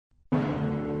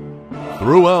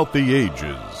Throughout the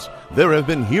ages, there have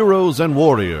been heroes and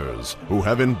warriors who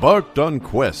have embarked on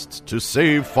quests to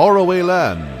save faraway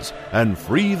lands and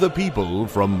free the people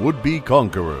from would-be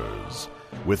conquerors,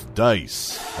 with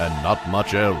dice and not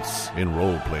much else in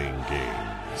role-playing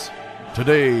games.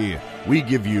 Today, we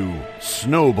give you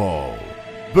Snowball,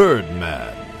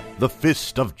 Birdman, the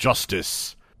Fist of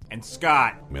Justice, and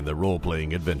Scott in their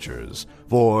role-playing adventures.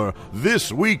 For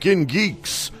This Week in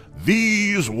Geeks,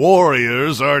 these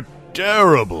warriors are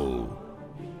terrible.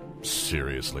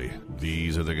 Seriously,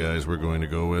 these are the guys we're going to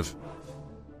go with?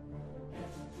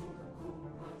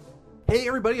 Hey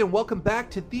everybody, and welcome back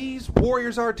to These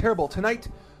Warriors Are Terrible. Tonight,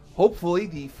 hopefully,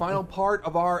 the final part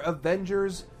of our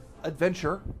Avengers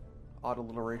adventure. Odd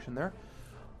alliteration there.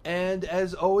 And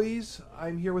as always,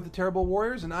 I'm here with the Terrible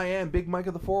Warriors, and I am Big Mike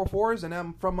of the 404s,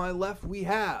 and from my left we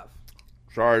have...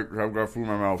 Sorry, I've got food in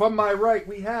my mouth. From my right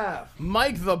we have...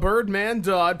 Mike the Birdman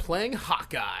Dodd playing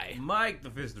Hawkeye. Mike, the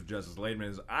Fist of Justice Laidman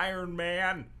is Iron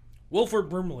Man. Wilford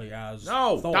Brimley as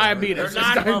Thor. Diabetes. They're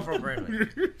not Wilford Brimley.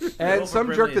 And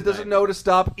some jerk that doesn't know to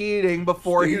stop eating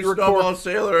before he records... Snowball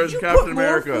Sailor as Captain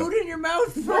America. More food in your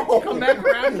mouth? Come back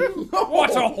around.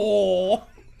 What's a hole?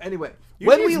 Anyway,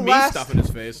 Usually it's me stuff in his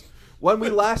face. when we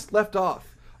last left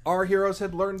off, our heroes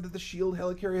had learned that the shield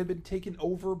helicarrier had been taken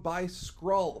over by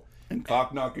Skrull. And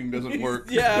cock knocking doesn't work.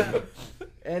 Yeah.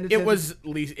 And It was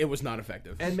not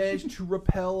effective. and managed to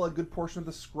repel a good portion of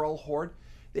the Skrull horde.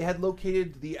 They had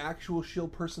located the actual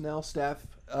shield personnel staff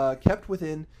kept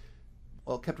within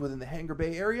the Hangar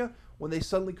Bay area when they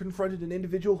suddenly confronted an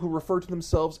individual who referred to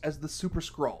themselves as the Super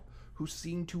Skrull, who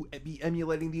seemed to be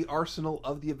emulating the arsenal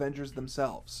of the Avengers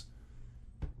themselves.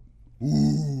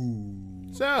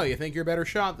 So, you think you're a better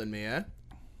shot than me, eh?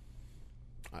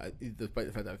 Despite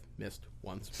the fact I've missed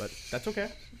once, but that's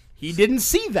okay. He didn't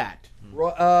see that.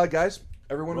 Guys,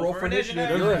 everyone roll for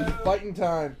initiative. You're in fighting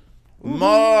time.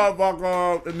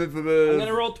 Motherfucker! I'm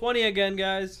gonna roll 20 again,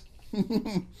 guys.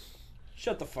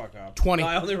 Shut the fuck up. 20. No,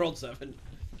 I only rolled 7.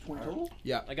 20 total?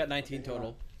 Yeah. I got 19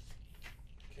 total.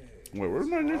 Wait, where's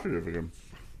my initiative again?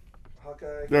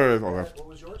 Hawkeye. There it is, okay. What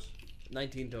was yours?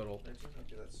 19 total. 19?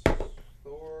 Okay, that's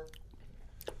Thor.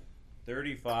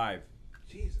 35.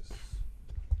 Jesus.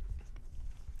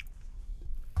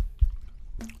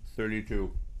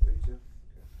 32. 32?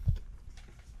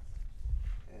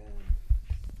 Okay.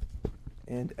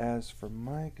 And as for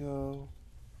my go...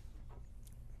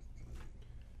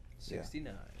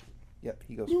 69. Yep,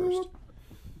 he goes first.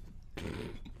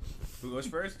 Who goes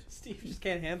first? Steve just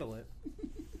can't handle it.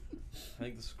 I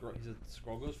think the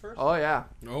scroll goes first? Oh, yeah.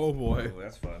 Oh, boy. Oh,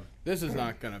 that's fun. This is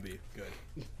not going to be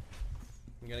good.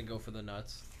 I'm gonna go for the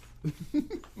nuts.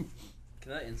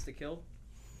 Can I insta-kill?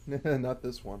 Not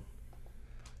this one.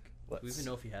 Do we even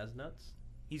know if he has nuts?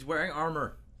 He's wearing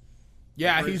armor.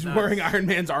 Yeah, Where's he's nuts? wearing Iron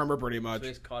Man's armor pretty much. So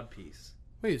he's codpiece.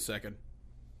 Wait a second.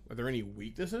 Are there any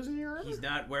weaknesses in your armor? He's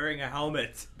not wearing a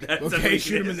helmet. That's a Okay,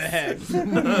 shoot him in the weakness.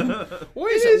 head.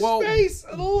 Wait a In second. his Well, face!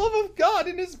 For the love of God,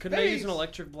 in his Couldn't face! I use an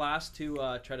electric blast to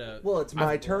try to... Well, it's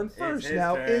my turn first his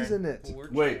now, turn. isn't it? We're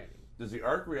Wait, trying. does the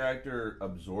arc reactor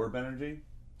absorb energy?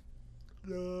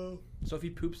 No. So if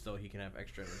he poops, though, he can have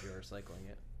extra energy recycling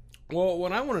it. well,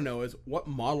 what I want to know is what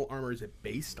model armor is it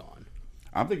based on?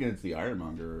 I'm thinking it's the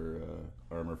Ironmonger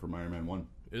armor from Iron Man 1.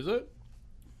 Is it?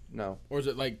 No. Or is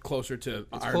it like closer to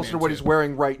It's Iron closer Man to what 2? he's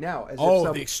wearing right now. As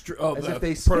the if they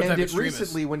prototype scanned it extremist.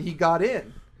 recently when he got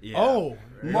in. Yeah. Oh,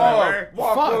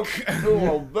 Motherfucker!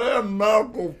 To a damn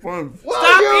medical fence.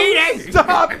 Stop eating!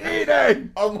 Stop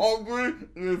eating! I'm hungry.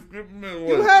 It's keeping me awake.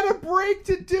 You had a break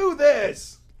to do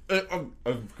this! I'm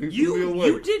keeping me You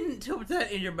awake. didn't put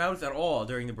that in your mouth at all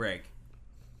during the break.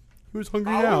 who's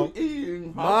hungry I now? was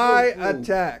eating hot My dog food.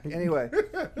 attack. Anyway.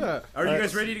 Are you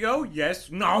guys ready to go? Yes.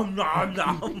 No, no,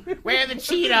 no. Where are the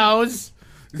Cheetos?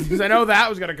 Because I know that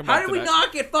was gonna come How up did we today.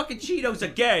 not get fucking Cheetos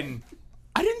again?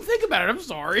 I didn't think about it. I'm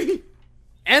sorry.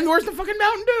 And where's the fucking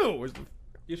Mountain Dew? Where's the...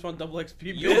 You just want double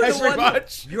XP? You're Thanks the very one.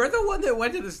 much. You're the one that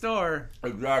went to the store.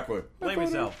 Exactly. Blame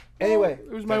yourself. Anyway.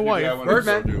 It was my Technically, I wife. went to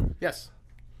Birdman. the store, too. Yes.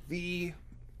 The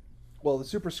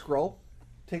Super Skrull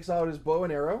takes out his bow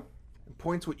and arrow and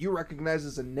points what you recognize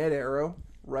as a net arrow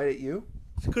right at you.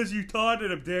 It's because you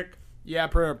taunted him, Dick. Yeah,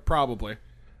 probably.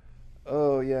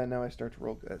 Oh, yeah, now I start to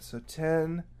roll good. So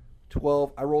 10,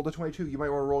 12. I rolled a 22. You might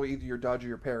want to roll either your dodge or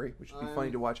your parry, which would be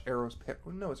funny to watch arrows parry.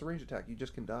 Well, no, it's a ranged attack. You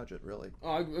just can dodge it, really.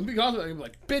 Because I'm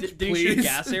like, bitch, Did you please. shoot a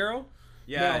gas arrow?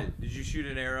 Yeah. Did you shoot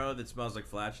an arrow that smells like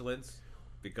flatulence?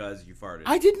 Because you farted.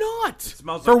 I did not.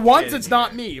 smells For like once, shit it's in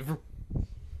not here. me.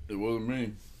 It wasn't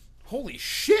me. Holy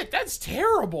shit, that's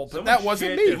terrible. But Someone that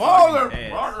wasn't shit me. their fucking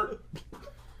pants. Motherfucker!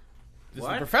 This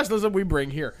What? is the professionalism we bring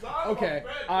here. Okay,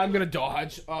 I'm gonna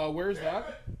dodge. Where's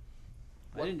that?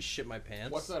 I didn't shit my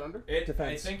pants. What's that under? I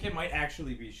Defense. think it might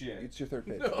actually be shit. It's your third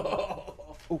page. Is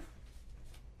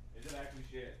it actually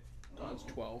shit? Oh, it's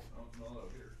 12.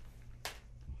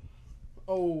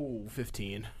 Oh,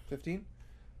 15. 15?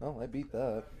 Oh, I beat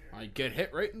that. I get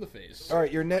hit right in the face. All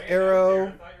right, your net arrow.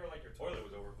 I thought you were like your toilet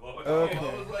was overflowing.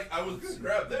 Okay. I was gonna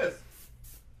grab this.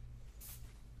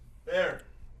 There.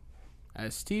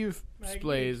 As Steve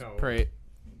displays, pray.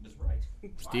 That's right.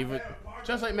 Steve,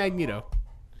 just like Magneto.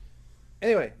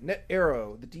 Anyway, net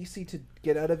arrow. The DC to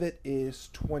get out of it is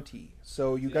 20.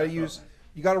 So you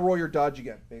gotta roll your dodge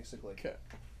again, basically. Okay.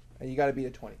 And you gotta beat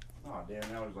a 20. Oh damn!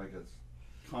 That was like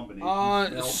a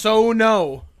combination. So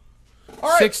no. All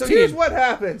right, 16. so here's what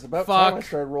happens. About time I Fuck.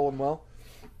 started rolling well.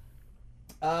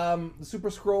 The Super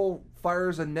Scroll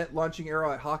fires a net launching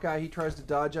arrow at Hawkeye. He tries to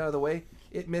dodge out of the way.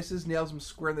 It misses, nails him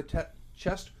square in the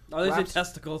chest. Oh, these are wraps,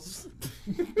 testicles.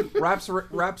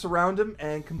 wraps around him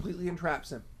and completely entraps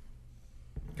him.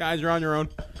 Guys, you're on your own.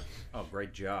 Oh,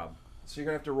 great job. So you're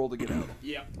gonna have to roll to get out.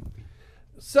 Yeah.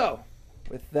 So,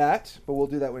 with that, but we'll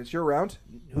do that when it's your round.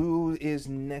 Who is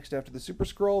next after the Super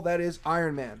Scroll? That is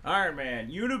Iron Man. Iron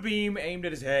Man, unibeam aimed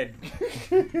at his head.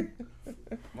 Why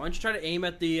don't you try to aim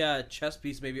at the chest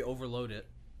piece, maybe overload it?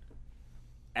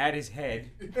 At his head.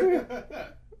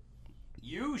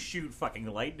 You shoot fucking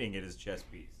lightning at his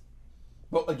chest piece.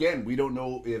 Well, again, we don't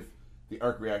know if the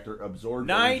arc reactor absorbs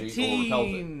energy or repels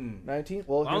it. 19. 19.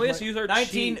 Well, Why don't we just use our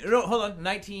 19. cheat? No, hold on.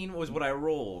 19 was what I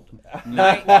rolled.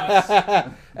 9 was,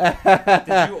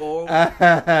 did you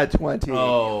owe? 20.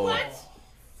 Oh.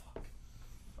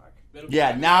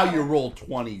 Yeah, now you roll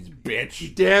 20s,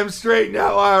 bitch. Damn straight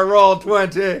now I roll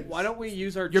 20. Why don't we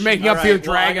use our You're cheat? making up for Alright,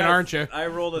 your Well, I dragon, got- aren't you? I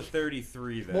rolled a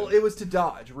 33 then. Well, it was to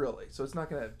dodge, really, so it's not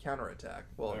going to counterattack.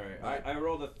 Well, All right. I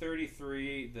rolled a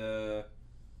 33. The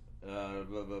blah,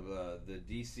 blah, blah. The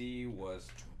DC was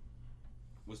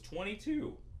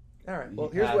 22. all right. Well,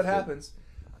 You here's what passed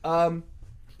it. happens.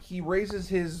 He raises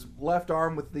his left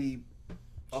arm with a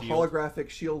Shield. holographic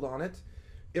shield on it.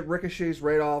 It ricochets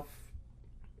right off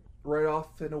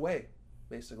and away.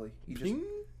 Basically,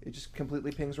 it just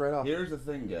completely pings right off. Here's the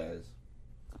thing, guys.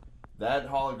 That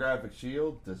holographic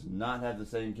shield does not have the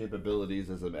same capabilities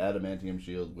as an adamantium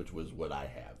shield, which was what I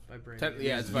have.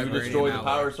 Yeah, it's You vibranium destroy the alloy.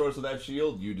 power source of that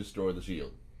shield, you destroy the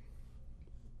shield.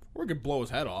 Or we could blow his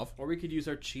head off. Or we could use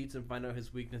our cheats and find out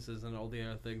his weaknesses and all the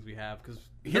other things we have. Because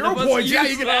Hero points, yeah,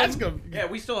 you can ask him. Yeah,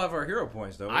 we still have our hero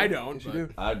points though. I don't. Yes, you but-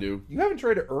 do. I do. You haven't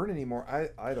tried to earn anymore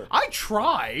either. I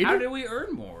tried. How do we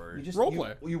earn more? You just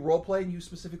Roleplay. You roleplay and you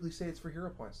specifically say it's for hero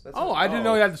points. That's Oh, it. I didn't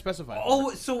know you had to specify.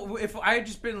 Oh, so if I had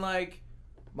just been like,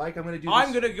 Mike, I'm going to do.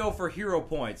 I'm this. gonna go for hero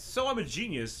points, so I'm a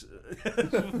genius.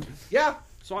 Yeah.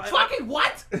 So Fucking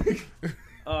what?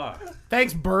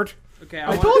 Thanks, Bert. Okay,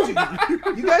 I told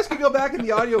you. You guys can go back in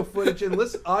the audio footage and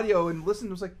listen. It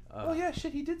was like, oh yeah,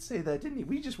 shit, he did say that, didn't he?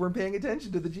 We just weren't paying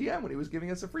attention to the GM when he was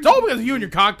giving us a free. It's all because of you and your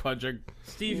cock punching.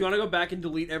 Steve, you want to go back and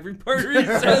delete every part where he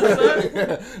says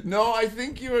that? No, I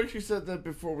think you actually said that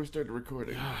before we started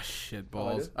recording. Ah, shit I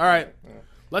balls. did? All right,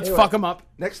 let's Anyway. fuck him up.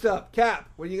 Next up, Cap.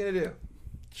 What are you gonna do?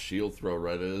 Shield throw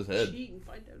right at his head. Cheat and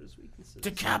find out his weaknesses.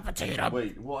 Decapitate him.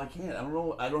 Wait, well, I can't. I don't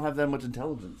know. I don't have that much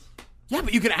intelligence. Yeah,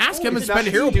 but you can ask him and It's spend a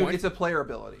not hero you do, point. It's a player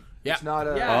ability. Yeah. It's not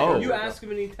a. Yeah, Oh. you ask him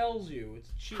and he tells you.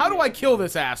 It's cheating. How do I kill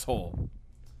this asshole?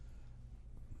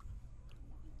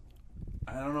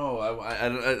 I don't know.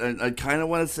 I kind of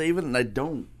want to save it, and I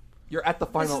don't. You're at the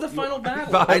final. This is the final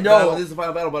battle. I know this is the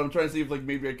final battle, but I'm trying to see if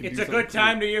maybe I can. It's do a something good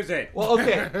time to use it. Well,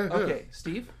 okay,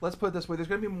 Steve. Let's put it this way: there's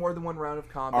going to be more than one round of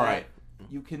combat. All right.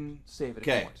 You can save it if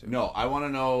you Okay. want to. No, I want to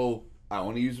know. I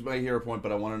want to use my hero point,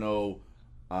 but I want to know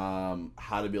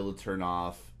how to be able to turn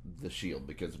off the shield,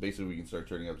 because basically we can start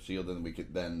turning off the shield, and we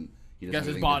could then he doesn't Guess have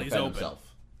his anything to body's defend open.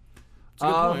 himself. It's a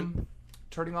good point.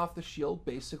 Turning off the shield,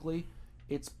 basically,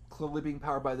 it's clearly being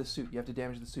powered by the suit. You have to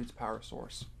damage the suit's power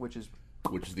source, which is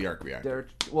Which is the arc reactor.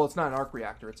 well, it's not an arc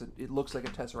reactor. It looks like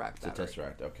a tesseract It's a battery.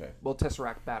 tesseract. Okay. Well,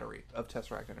 tesseract battery of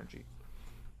tesseract energy.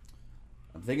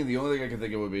 I'm thinking the only thing I can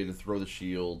think of would be to throw the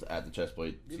shield at the chest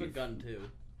plate. You have a gun too.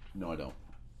 No, I don't.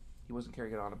 He wasn't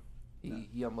carrying it on him.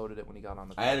 He unloaded it when he got on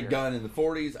the. I had a here. gun in the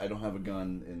 40s. I don't have a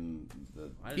gun in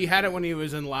the. He had it when he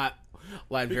was in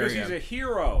Latveria. Because he's a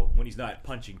hero when he's not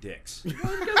punching dicks. Guess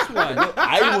what?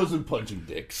 I wasn't punching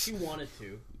dicks. He wanted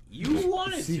to. You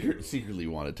wanted to. Secretly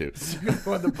wanted to.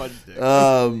 What the punch dick.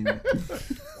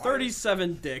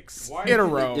 37 dicks. In a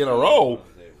row. In a row.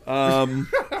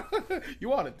 You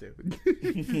wanted to.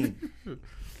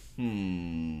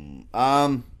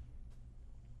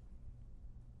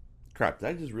 Crap, did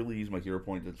I just really use my hero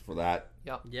point just for that?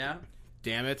 Yeah. Yeah.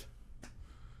 Damn it.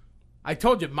 I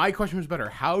told you my question was better.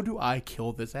 How do I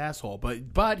kill this asshole?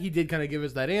 But he did kind of give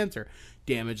us that answer.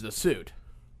 Damage the suit.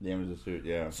 Damage the suit,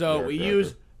 yeah. So we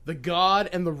use the god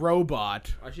and the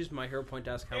robot. I just my hero point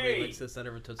to ask how many licks this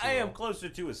center of a Tootsie I am Roll. closer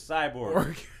to a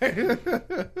cyborg.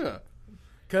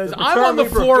 Because I'm on the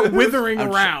floor withering The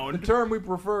around. term we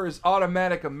prefer is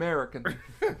automatic American.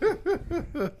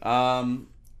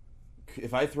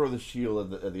 If I throw the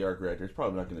shield at the arc reactor, it's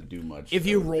probably not going to do much. If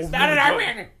you roll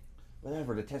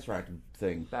Whatever, the Tesseract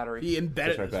thing. Battery. he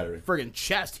embedded That's right, battery. his friggin'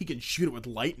 chest, he can shoot it with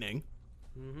lightning.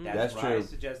 That's That's what I true.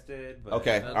 suggested. But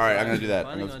Okay, That's alright, I'm what going to do that.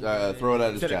 I'm I'm planning going on to throw it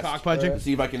at his Instead of chest. cock punching.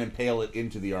 See if I can impale it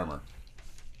into the armor.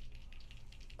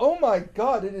 Oh my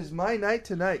god, it is my night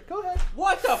tonight. Go ahead.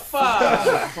 What the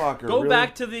fuck? Fucker, Go really?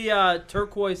 back to the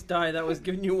turquoise die that was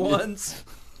given you once.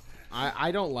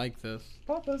 I don't like this.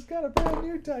 Papa's got a brand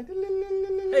new die.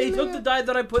 Hey, he took the die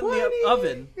that I put in the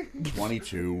oven.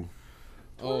 22.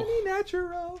 20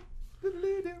 natural.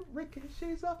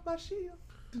 Ricochets off my shield.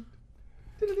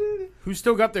 Who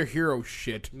still got their hero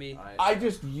shit? Me. I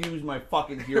just used my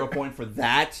fucking hero point for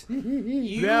that.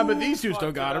 Yeah, but these two still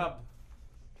Fucked got it him. up.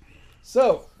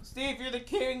 So, Steve, you're the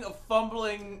king of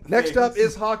fumbling. next up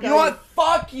is Hawkeye. You know what?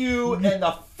 Fuck you and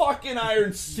the fucking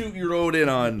iron suit you rode in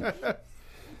on.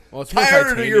 Well, it's from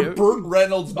Tired of your titanium. Burt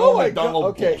Reynolds, Oh Norm my Macdonald god.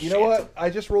 Okay, bullshit. you know what? I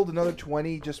just rolled another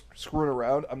 20 just screwing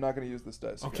around. I'm not going to use this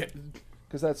dice. Okay.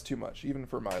 Because that's too much, even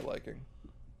for my liking.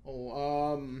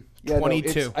 Oh, Yeah, no, 22.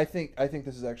 it's- I think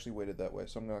this is actually weighted that way,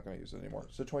 so I'm not going to use it anymore.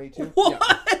 So 22.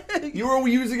 What? You were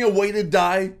using a weighted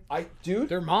die? Dude,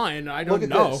 They're mine. I look don't at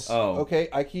know. this. Oh. Okay,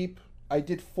 I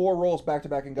did 4 rolls back to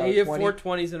back and got You a have 20. 4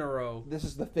 20s in a row. This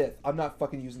is the 5th. I'm not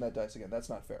fucking using that dice again. That's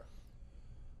not fair.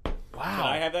 Can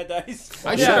I have that dice?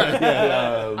 I should have.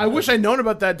 Yeah. I wish I'd known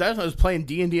about that dice when I was playing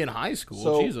D&D in high school.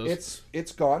 So Jesus.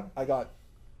 it's gone. I got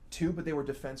 2, but they were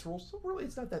defense rolls. So really,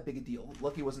 it's not that big a deal.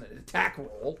 Lucky it wasn't an attack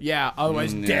roll. Yeah,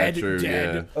 otherwise Yeah, dead, true,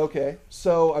 dead. Okay,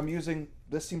 so I'm using.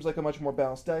 This seems like a much more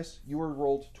balanced dice. You were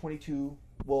rolled 22.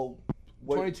 Well,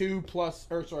 what? 22 plus,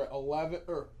 11,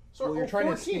 Well, you're trying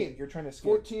to escape. You're trying to escape.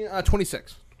 14,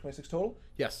 26. 26 total.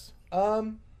 Yes.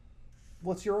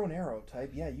 Well, it's your own arrow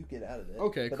type. Yeah, you get out of it.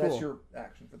 Okay, but cool. that's your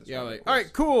action for this. Yeah, round, like, of all course.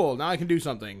 right, cool. Now I can do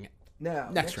something. Now,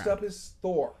 Next next round. up is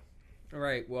Thor. All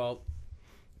right, well,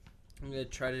 I'm going to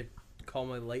try to call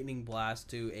my lightning blast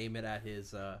to aim it at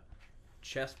his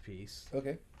chest piece.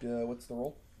 Okay, what's the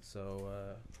roll? So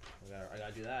I got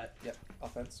to do that. Yep,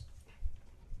 offense.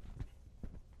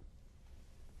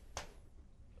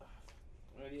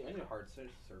 I need a hard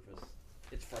surface.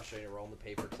 It's frustrating to roll on the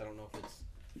paper because I don't know if it's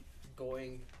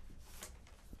going.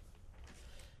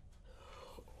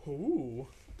 Ooh.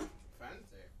 Fancy.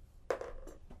 Fuck.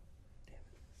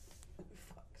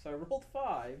 So I rolled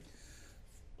 5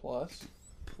 Plus.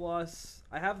 plus.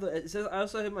 I have the. It says I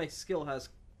also have my skill has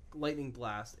lightning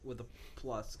blast with a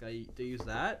plus. Can I do use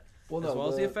that Well, as no. well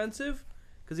as the offensive?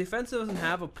 Because the offensive doesn't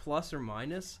have a plus or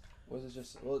minus. Was it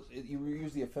just? Well, you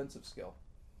use the offensive skill.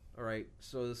 All right,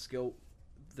 so the skill,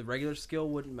 the regular skill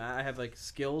wouldn't matter. I have like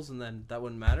skills, and then that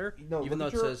wouldn't matter. No, even though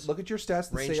look it at your, says look at your stats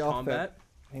that ranged say combat.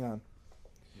 Hang on.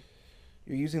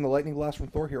 You're using the lightning blast from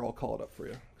Thor here. I'll call it up for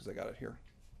you because I got it here,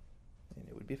 and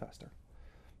it would be faster.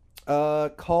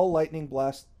 Call lightning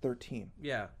blast 13.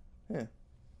 Yeah.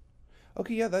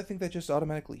 Okay, yeah, I think that just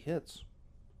automatically hits.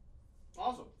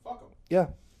 Awesome. Fuck 'em. Yeah.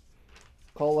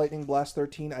 Call lightning blast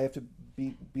 13. I have to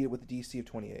beat it with a DC of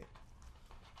 28.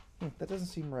 That doesn't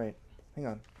seem right. Hang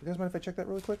on. You guys mind if I check that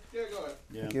really quick? Yeah, go ahead.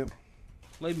 Yeah. Thank you.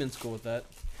 Layman's cool with that.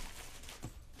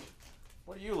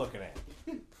 What are you looking at?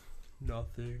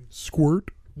 Nothing. Squirt.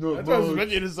 No, that's what I was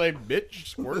expecting you to say, bitch.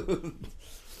 Squirt.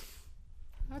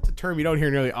 That's a term you don't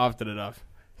hear nearly often enough.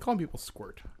 Calling people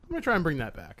squirt. I'm going to try and bring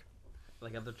that back.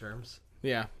 Like other terms.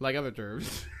 Yeah, like other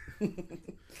terms.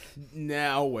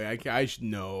 Now, wait, I should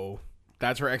know.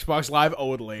 That's for Xbox Live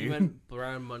only. He meant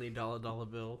brown money, dollar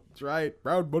bill. That's right.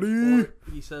 Proud buddy. Or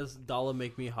he says, "Dollar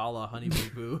make me holla, honey boo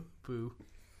boo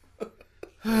boo."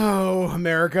 Oh,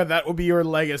 America, that will be your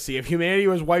legacy. If humanity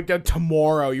was wiped out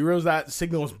tomorrow, you realize that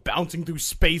signal is bouncing through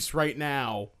space right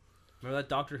now. Remember that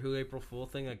Doctor Who April Fool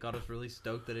thing that got us really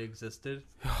stoked that it existed?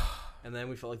 And then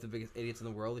we felt like the biggest idiots in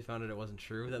the world. We found out it wasn't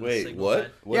true. That the Wait, signal what?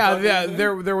 had- What Yeah, fucking yeah.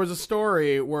 thing? There was a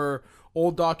story where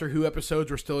old Doctor Who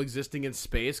episodes were still existing in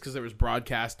space because it was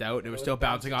broadcast out and it was still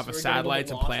bouncing off of So we're getting satellites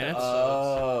the and lost planets.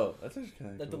 Oh, that's actually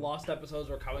kind of That the lost episodes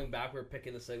were coming back. We were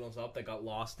picking the signals up that got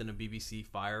lost in a BBC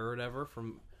fire or whatever.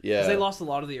 From Yeah. because they lost a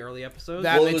lot of the early episodes.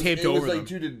 That- Well, they it was, taped it was over like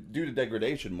them. due to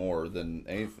degradation more than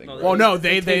anything. No, right? Well, no,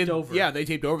 They they taped over. yeah, they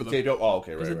taped over them. Taped o- oh,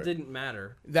 okay, right, because right. it didn't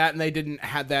matter. That and they didn't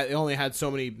have that. They only had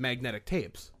so many magnetic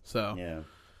tapes. So Yeah.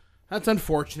 that's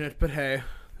unfortunate, but hey,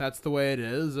 that's the way it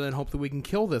is, and hope that we can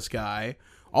kill this guy.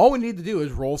 All we need to do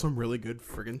is roll some really good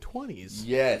friggin' 20s.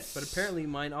 Yes. But apparently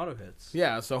mine auto hits.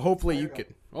 Yeah, so hopefully you can...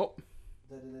 Oh,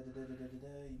 You may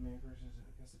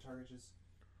against the target is.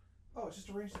 Oh, it's just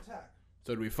a ranged attack.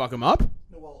 so do we fuck him up?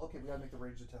 No, well, okay, we gotta make the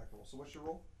ranged attack roll. So what's your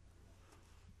roll?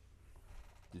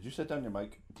 Did you set down your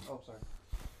mic? Oh, sorry.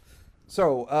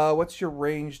 So, what's your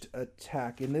ranged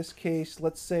attack? In this case,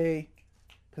 let's say,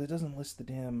 because it doesn't list the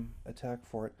damn attack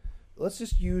for it, let's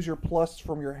just use your plus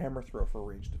from your hammer throw for a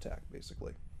ranged attack,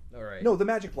 basically. All right. No, the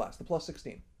magic blast, the plus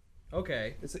 16.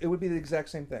 Okay. It would be the exact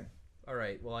same thing. All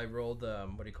right. Well, I rolled.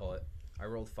 What do you call it? I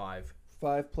rolled 5.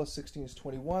 5 plus 16 is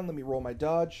 21. Let me roll my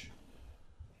dodge.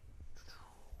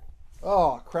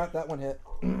 Oh, crap, that one hit.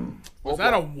 Was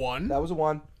that a 1? That was a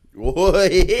 1.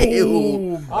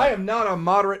 Whoa. I am not a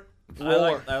moderate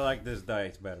roller. I like this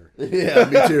dice better. Yeah,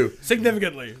 me too.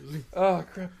 Significantly. Oh,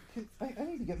 crap. I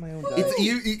need to get my own dice. It's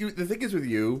you. The thing is with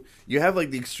you, you have like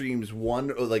the extremes,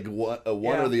 one or like one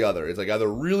Yeah. or the other. It's like either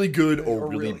really good or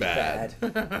really bad.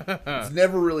 It's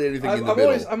never really anything in the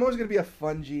middle. I'm always going to be a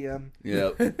fun GM.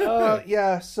 Yeah.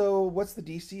 Yeah, so what's the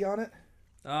DC on it?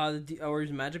 Or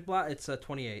is Magic Blast? It's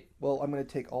 28. Well, I'm going to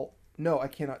take all... No, I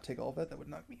cannot take all of it. That would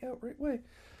knock me out right away.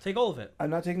 Take all of it. I'm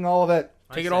not taking all of it.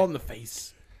 Take it all in the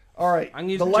face. All right. I'm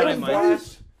gonna use the the lightning giant mic.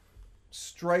 blast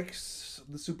strikes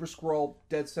the Super Skrull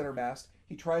dead center mast.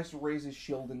 He tries to raise his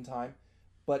shield in time,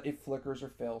 but it flickers or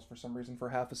fails for some reason for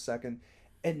half a second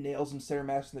and nails him center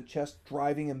mast in the chest,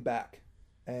 driving him back.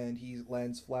 And he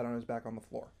lands flat on his back on the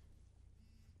floor.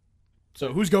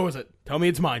 So whose go is it? Tell me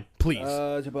it's mine, please.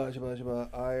 Iron.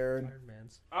 Iron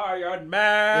Man's. Iron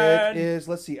Man. It is,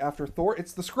 let's see, after Thor,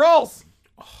 it's the Skrulls!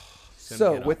 Send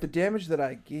So, me it with up. the damage that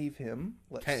I gave him,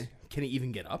 let's... Can he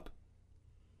even get up?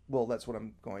 Well, that's what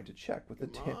I'm going to check with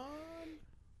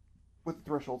with the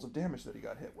thresholds of damage that he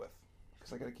got hit with.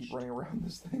 Because I gotta keep running around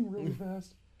this thing really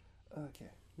fast. Okay.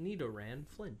 Nidoran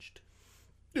flinched.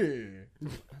 Yeah.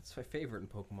 That's my favorite in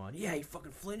Pokemon. Yeah, he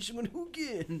fucking flinched when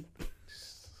Hugin.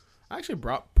 I actually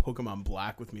brought Pokemon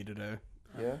Black with me today.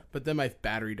 Yeah? But then my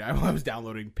battery died while I was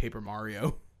downloading Paper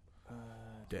Mario.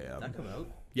 That Damn. come out?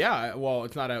 Yeah, well,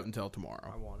 it's not out until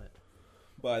tomorrow. I want it.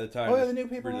 By the time Oh, yeah, this the new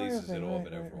Paper Mario releases, thing, it'll right, have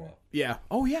been out right, for a right. while. Yeah.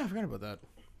 Oh, yeah, I forgot about that.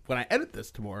 When I edit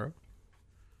this tomorrow,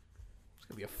 it's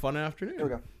going to be a fun afternoon. There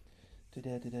we go.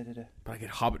 Da-da-da-da-da-da. But I get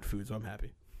Hobbit food, so I'm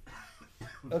happy.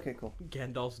 Okay, cool.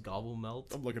 Gandalf's gobble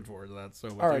melt. I'm looking forward to that so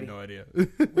much. Alrighty. I have no idea.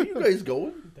 Where you guys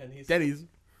going? Denny's. Denny's.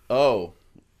 Oh.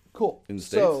 Cool. In the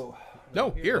So,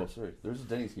 No, here. Oh, sorry. There's a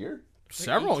Denny's here?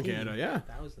 Several in Canada, yeah.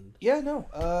 1,000. yeah,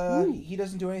 no. He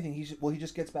doesn't do anything. He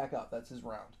just gets back up. That's his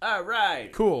round. All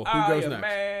right. Cool. Who goes Iron next?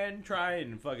 Man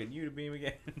trying fucking Unibeam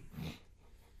again.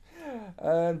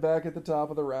 And back at the top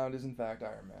of the round is, in fact,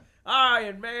 Iron Man.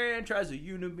 Iron Man tries to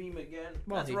Unibeam again.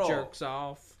 Well, Let's he roll. jerks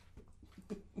off.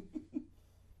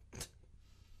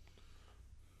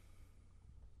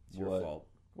 It's your What? fault.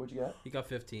 What'd you get? He got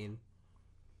 15.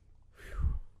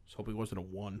 Just hope it wasn't a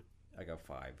 1. I got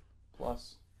 5.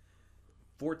 Plus.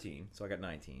 14, so I got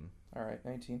 19. All right,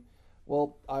 19.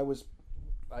 Well, I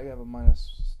have a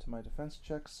minus to my defense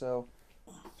check, so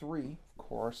 3, of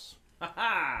course. Ha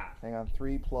ha! Hang on,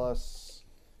 3 plus.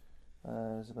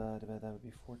 That would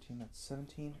be 14. That's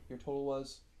 17. Your total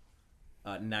was.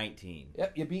 19.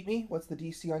 Yep, you beat me. What's the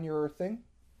DC on your thing?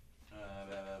 Blah,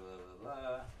 blah, blah,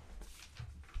 blah.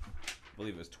 I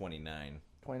believe it was 29.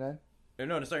 29,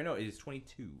 No, sorry, no, it is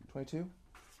 22. 22,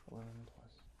 11 plus.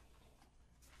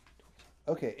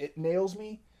 Okay, it nails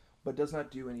me, but does not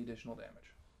do any additional damage.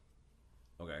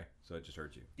 Okay, so it just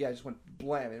hurt you. Yeah, I just went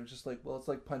blam. It was just like, well, it's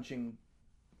like punching.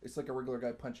 It's like a regular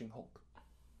guy punching Hulk,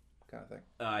 kind of thing.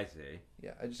 I see.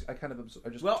 Yeah, I kind of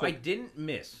absorbed. Well, I didn't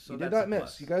miss. So you that's did not a miss.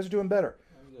 plus. You guys are doing better.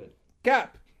 I'm good.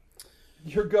 Cap,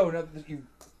 your go. Now that you've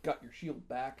got your shield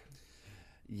back.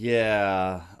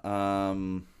 Yeah. How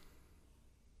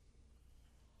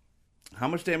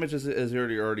much damage has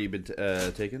already been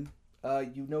taken?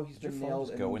 You know he's Did been your phone nailed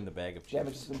just and go in the bag of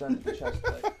damage chips? has been done to the chest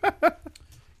plate.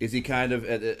 Is he kind of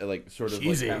like sort of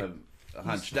Cheesy. like kind of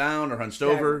hunched down or hunched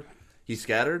over? He's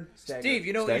scattered. Staggered. Steve,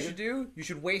 you know what you Staggered? should do? You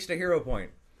should waste a hero point.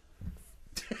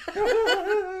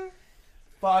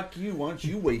 Fuck you! Why don't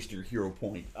you waste your hero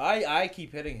point? I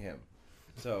keep hitting him.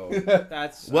 So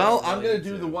that's Well, I I'm really gonna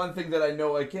do need the to. one thing that I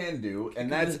know I can do,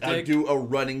 and that's in the dick. do a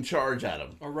running charge at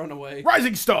him. Or run away.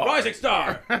 Rising Star! Rising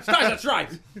Star! Stars and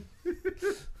Stripes!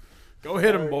 Go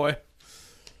hit him, boy.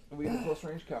 And we get a close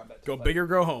range combat. Go big or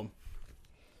go home.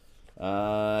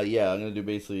 Yeah, I'm gonna do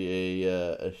basically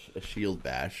a shield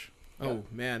bash. Oh,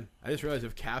 man. I just realized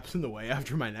if Cap's in the way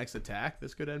after my next attack,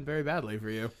 this could end very badly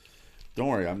for you. Don't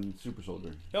worry, I'm super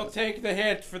soldier. He'll take the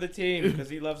hit for the team because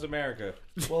he loves America.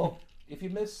 Well, if you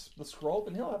miss the scroll,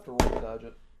 then he'll have to roll to dodge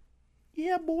it.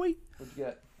 Yeah, boy. What'd you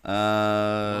get?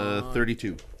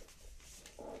 32.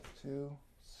 2,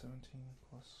 17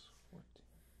 plus 14.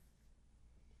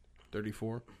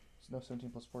 34. No, 17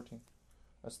 plus 14.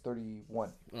 That's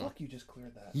 31. Fuck, you just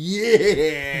cleared that.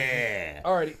 Yeah.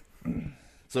 Alrighty.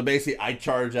 So basically, I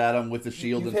charge at him with the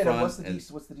shield You've in hit him.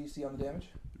 front. What's the DC on the damage?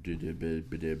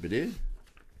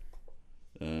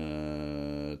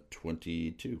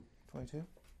 22. 22.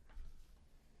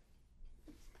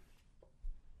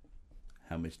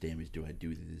 How much damage do I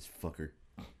do to this fucker?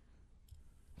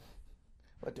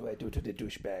 What do I do to the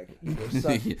douchebag?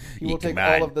 He will You take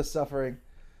mad. all of the suffering.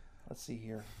 Let's see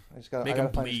here. I just gotta Make find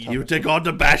him his bleed. toughness. You take all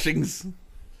the bashings.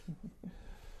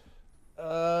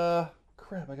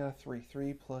 Crap, I got a 3.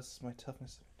 3 plus my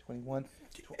toughness, 21.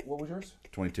 What was yours?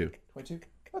 22. 22.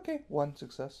 Okay, 1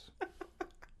 success.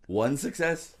 1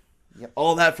 success? Yep.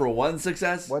 All that for 1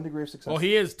 success? 1 degree of success. Well,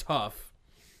 he is tough.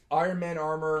 Iron Man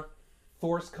armor,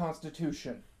 Thor's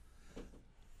constitution.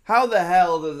 How the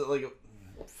hell does it like...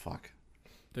 Fuck.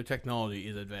 Their technology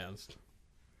is advanced.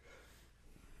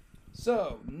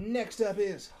 So, next up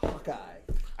is Hawkeye.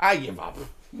 I give up.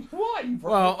 Why?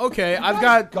 Well, okay, You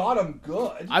guys got him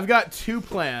good. I've got 2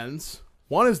 plans.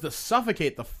 One is to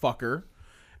suffocate the fucker.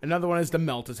 Another one is to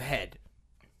melt his head.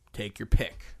 Take your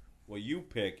pick. Well, you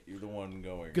pick. You're the one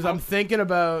going. Because I'm thinking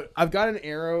about... I've got an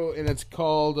arrow, and it's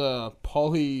called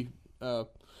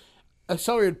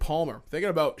Accelerated Palmer. Thinking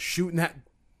about shooting that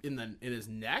in his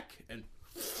neck and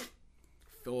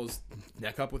fill his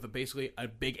neck up with basically a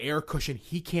big air cushion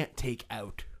he can't take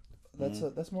out.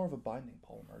 That's more of a binding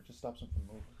polymer. It just stops him from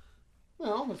moving.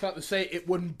 Well, that's not to say it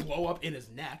wouldn't blow up in his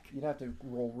neck. You'd have to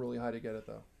roll really high to get it,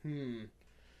 though.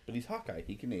 But he's Hawkeye.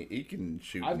 He can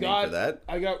shoot I've and aim for that.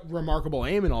 I got remarkable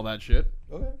aim and all that shit.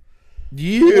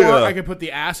 Okay. Or I could put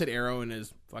the acid arrow in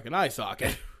his fucking eye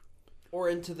socket. Or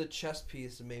into the chest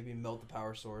piece and maybe melt the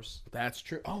power source. That's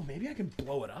true. Oh, maybe I can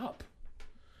blow it up.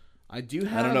 I do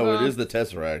have... I don't know. It is the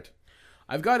Tesseract.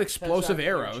 I've got explosive Tesseract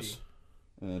arrows.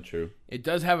 energy. True. It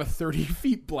does have a 30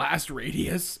 feet blast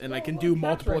radius, and I can do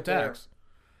multiple right there. attacks.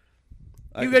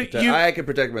 I You can got- you- I can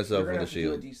protect myself You're gonna with a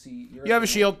have to do shield. DC. You have a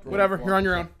shield, whatever. You're on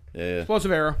your own. Yeah.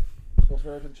 Explosive arrow. Explosive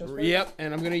arrow to the chest plate? Yep,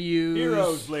 and I'm going to use...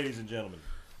 Heroes, ladies and gentlemen.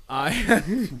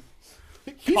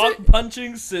 Cock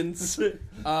punching since.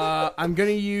 I'm going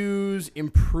to use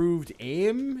improved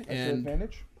aim, That's your and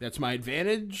advantage. that's my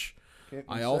advantage. Okay, give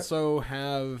me I a sec. also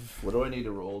have What do I need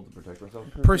to roll to protect myself?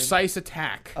 precise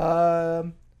attack.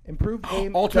 Improved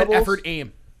aim. Ultimate doubles- effort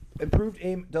aim. Improved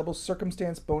aim doubles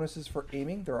circumstance bonuses for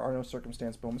aiming. There are no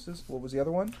circumstance bonuses. What was the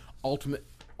other one? Ultimate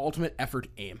effort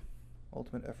aim.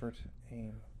 Ultimate effort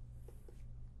aim.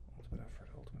 Ultimate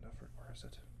effort. Where is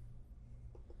it?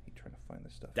 I'm trying to find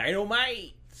this stuff.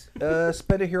 Dynamite.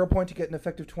 Spend a hero point to get an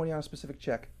effective 20 on a specific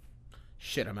check.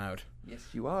 Shit, I'm out. Yes,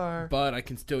 you are. But I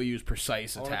can still use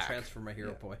precise I want to attack. transfer my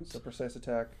hero points. So precise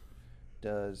attack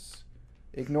does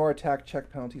ignore attack check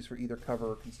penalties for either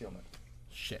cover or concealment.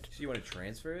 Shit. So you want to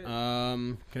transfer it?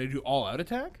 Can I do all out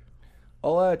attack?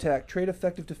 All out attack. Trade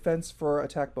effective defense for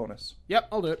attack bonus. Yep,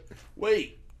 I'll do it.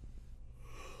 Wait.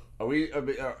 Are we?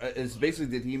 Is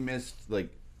basically did he miss like?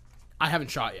 I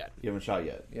haven't shot yet. You haven't shot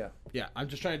yet. Yeah. Yeah, I'm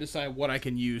just trying to decide what I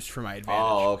can use for my advantage.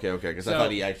 Oh, okay. Because I So-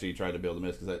 thought he actually tried to be able to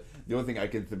miss. Because the only thing I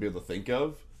could be able to think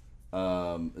of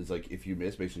is like if you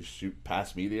miss, basically shoot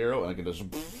past me the arrow, and I can just.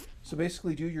 So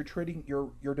basically, dude, you're trading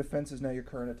your defense is now your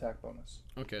current attack bonus.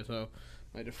 Okay, so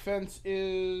my defense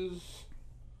is...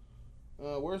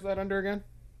 where's that under again?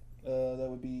 That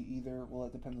would be either. Well,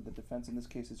 it depends on the defense. In this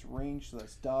case, it's range, so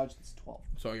that's dodge. That's 12.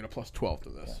 So I get a plus 12 to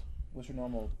this. What's your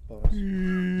normal bonus?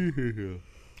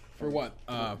 For what?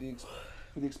 For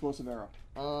the explosive arrow.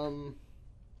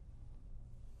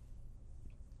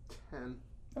 10.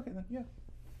 Okay, then yeah.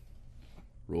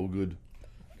 Roll good.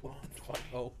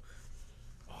 Oh.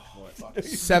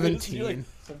 17.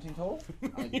 17 total.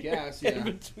 I guess, yeah.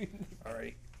 All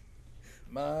right.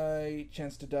 My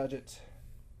chance to dodge it.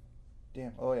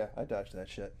 Damn. Oh yeah, I dodged that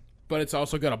shit. But it's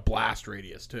also got a blast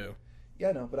radius, too. Yeah,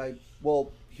 I know, but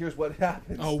here's what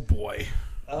happens. Oh, boy.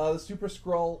 The Super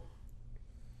Skrull.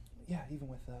 Yeah, even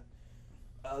with that.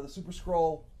 The Super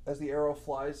Skrull, as the arrow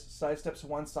flies, sidesteps to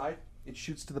one side. It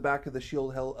shoots to the back of the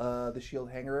shield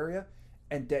hangar area,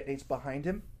 and detonates behind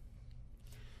him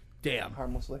Damn.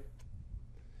 harmlessly.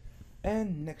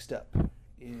 And next up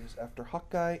is after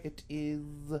Hawkeye. It is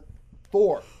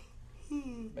Thor.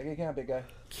 Make it count, big guy.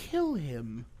 Kill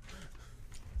him.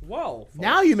 Well.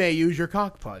 Now you may use your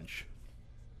cock punch.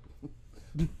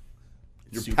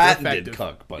 Your Super patented effective.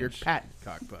 cock punch. Your patent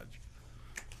cock punch.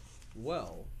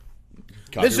 well,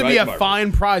 This would be a Copyright Marvel.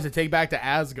 fine prize to take back to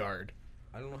Asgard.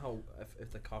 I don't know how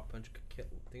if the cock punch could kill.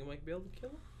 Think it might be able to kill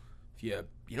him? Yeah,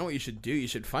 you know what you should do? You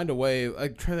should find a way.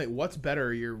 Like, try to think, what's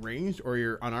better, your ranged or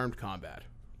your unarmed combat?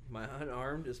 My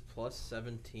unarmed is plus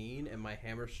 17, and my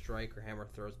hammer strike or hammer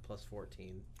throw is plus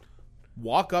 14.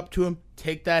 Walk up to him,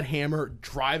 take that hammer,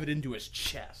 drive it into his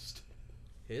chest.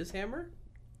 His hammer?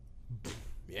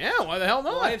 Yeah, why the hell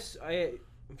not? Well,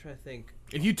 I'm trying to think.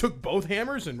 If you took both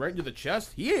hammers and right into the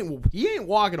chest, he ain't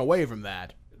walking away from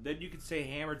that. Then you could say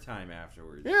hammer time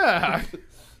afterwards. Yeah.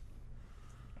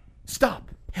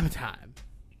 Stop. Hammer time.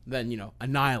 Then,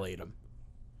 annihilate him.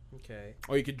 Okay.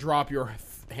 Or you could drop your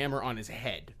hammer on his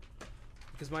head.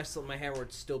 Because my hammer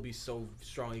would still be so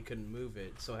strong you couldn't move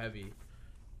it, so heavy.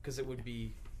 Because it would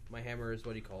be, my hammer is,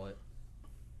 what do you call it?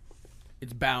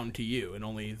 It's bound to you, and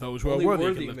only those who are Only worthy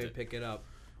worthy can may lift it pick it up.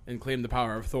 and claim the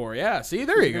power of Thor. Yeah, see,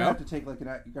 there you You're gonna go. have to take you're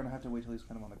gonna have to wait till he's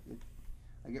kind of on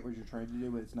a. I get what you're trying to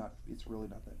do, but it's really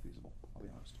not that feasible. I'll be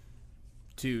honest.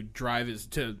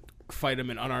 To fight him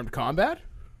in unarmed combat?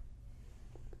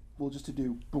 Well, just to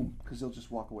do boom, because he'll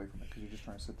just walk away from it because you're just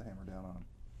trying to sit the hammer down on him.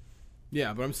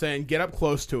 Yeah, but I'm saying get up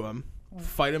close to him,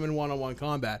 fight him in one-on-one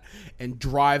combat, and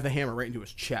drive the hammer right into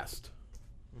his chest.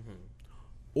 Mm-hmm.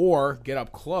 Or get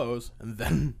up close and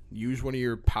then use one of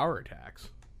your power attacks.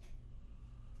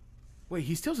 Wait,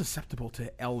 he's still susceptible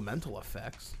to elemental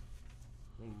effects.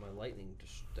 My lightning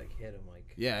just hit him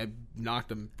like. Yeah, it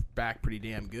knocked him back pretty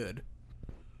damn good.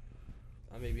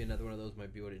 Maybe another one of those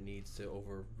might be what it needs to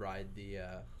override the.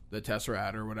 The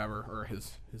Tesseract or whatever, or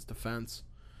his defense.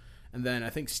 And then I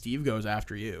think Steve goes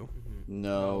after you.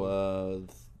 No,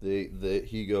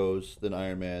 he goes, then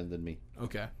Iron Man, then me.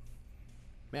 Okay.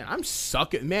 Man, I'm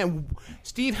sucking. Man,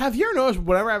 Steve, have you ever noticed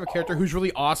whenever I have a character who's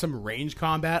really awesome range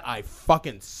combat, I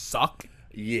fucking suck?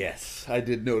 Yes, I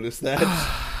did notice that.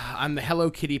 I'm the Hello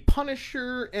Kitty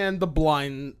Punisher and the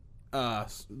blind,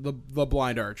 the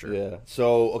blind archer. Yeah.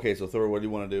 So Thor, what do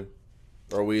you want to do?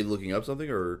 Are we looking up something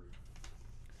or?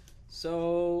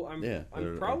 So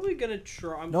I'm probably gonna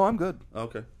try. No, I'm good.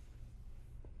 Okay.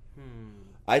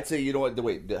 I'd say, you know what?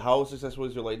 Wait, how successful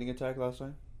was your lightning attack last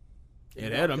time? It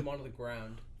hit knocked him. him onto the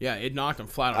ground. Yeah, it knocked him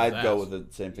flat on his I'd go ass. with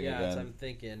the same thing Yeah, that's what again. I'm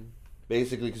thinking.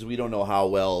 Basically, because we don't know how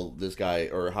well this guy,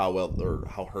 or how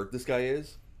hurt this guy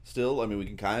is. Still, I mean, we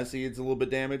can kind of see it's a little bit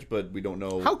damaged, but we don't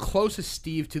know. How close is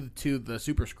Steve to the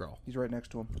Super Skrull? He's right next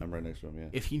to him. I'm right next to him. Yeah.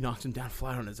 If he knocks him down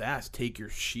flat on his ass, take your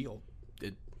shield.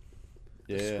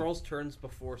 Yeah. The Scrolls turns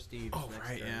before Steve's. Oh, next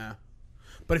right, turn. yeah.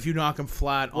 But if you knock him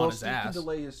flat on his Steve ass, can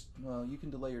delay you can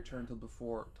delay your turn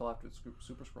till after the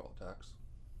Super Scroll attacks.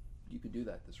 You could do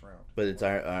that this round. But it's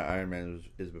Iron Man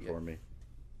is before me.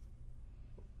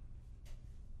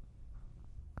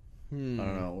 I don't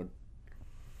know.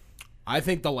 I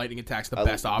think the lightning attack's the I-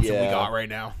 best option we yeah. got right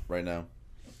now. Right now.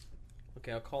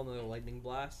 Okay, I'll call another lightning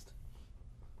blast.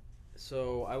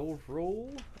 So I will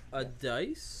roll a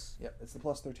dice. Yep, it's the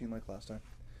plus 13 like last time.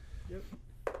 Yep.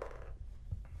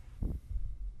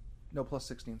 No, plus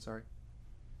 16. Sorry.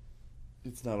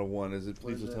 It's not a 1, is it?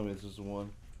 Please is don't it? tell me it's just a 1.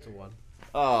 It's a 1.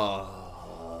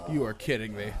 Oh. You are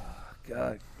kidding me.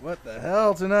 God, what the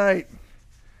hell tonight?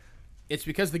 It's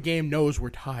because the game knows we're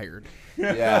tired.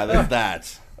 Yeah, there's that.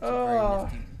 It's a very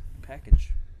nifty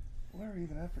package. What are we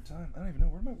even at for time? I don't even know.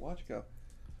 Where'd my watch go?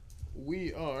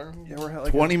 We are. Yeah, we're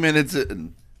like 20 minutes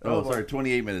in. Oh, boy. sorry,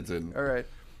 28 minutes in. All right.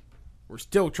 We're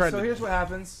still trying So to. here's what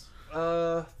happens.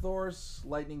 Thor's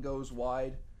lightning goes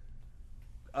wide.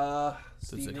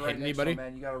 Steve, it you're right hit next anybody? to him,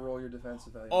 man. You got to roll your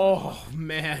defensive value. Oh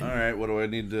man. All right, what do I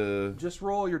need to? Just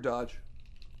roll your dodge.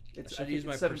 I I should think use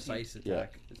my it's 17. precise Yeah.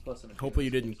 attack. It's plus 17. Hopefully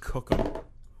you didn't cook them. What'd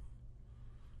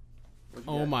you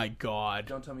Oh get? my god.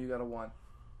 Don't tell me you got a 1.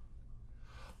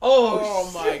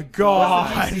 Oh my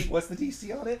god. What's the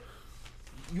DC on it?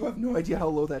 You have no idea how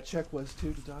low that check was,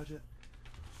 too, to dodge it.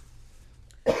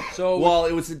 So Well,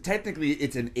 it was technically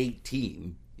it's an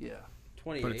 18. Yeah.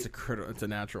 28. But it's a critical. It's a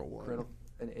natural one. Critical.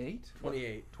 An 8?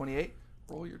 28. 28?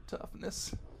 Roll your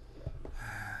toughness.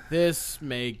 This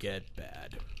may get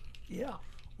bad, Yeah.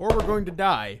 or we're going to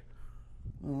die.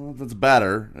 Well, that's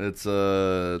better. It's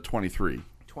 23.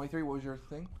 23, what was your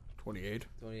thing? 28.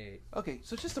 28. Okay,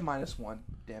 so just a -1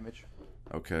 damage.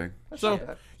 Okay. That's So not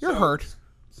bad. you're hurt.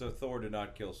 So Thor did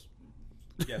not kill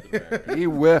Captain America. He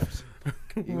whiffed.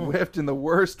 He whiffed in the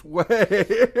worst way.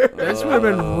 This would have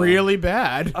been really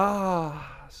bad.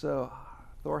 So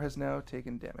Thor has now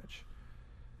taken damage.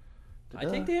 I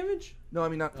take damage? No, I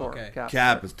mean not Thor. Okay.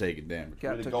 Cap is taking damage.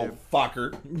 Cap Way to took go, damage.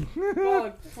 fucker. Well,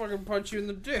 I fucking punch you in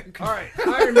the dick. All right,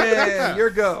 Iron Man, your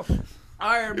go.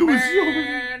 Iron was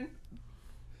Man.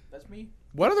 That's me.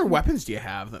 What other weapons do you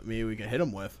have that maybe we can hit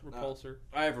him with? Repulsor.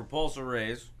 I have repulsor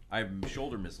rays. I have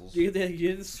shoulder missiles. You get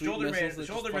the sweet Shoulder missiles that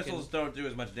just missiles fucking- don't do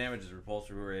as much damage as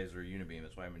repulsor rays or unibeam.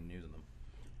 That's why I've been using them.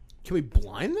 Can we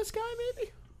blind this guy,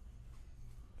 maybe?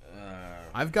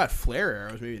 I've got flare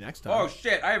arrows. Maybe next time. Oh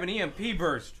shit! I have an EMP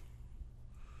burst.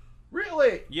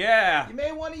 Really? Yeah. You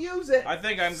may want to use it. I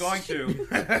think I'm going to,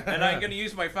 and I'm going to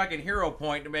use my fucking hero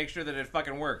point to make sure that it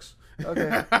fucking works.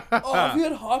 Okay. Oh, if you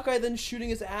had Hawkeye then shooting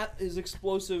his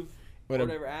explosive What a-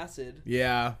 whatever acid.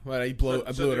 Yeah, but I blew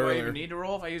it do I earlier. even need to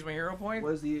roll if I use my hero point?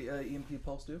 What does the EMP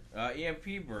pulse do?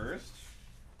 EMP burst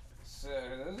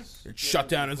says It shut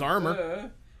down his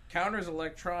armor. counters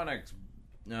electronics.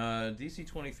 DC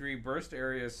 23 burst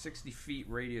area 60 feet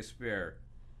radius sphere.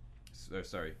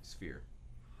 Sphere.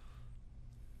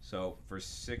 So for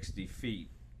 60 feet,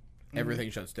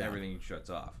 Everything shuts down. everything shuts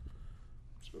off.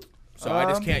 So I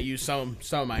just can't use some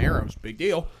of my arrows. Big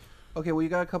deal. Okay, well, you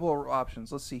got a couple of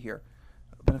options. Let's see here.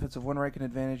 Benefits of one rank and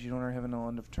advantage. You don't have an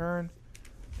end of turn.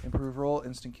 Improve roll,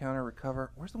 instant counter, recover.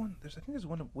 Where's the one? I think there's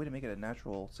one way to make it a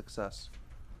natural success.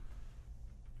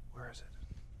 Where is it?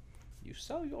 You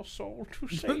sell your soul to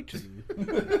Satan.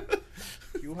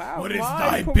 You have What is my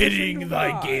thy permission bidding, to thy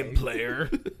die. game player?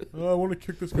 I want to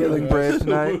kick this guy. Feeling brave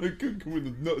tonight. Go in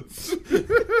the nuts.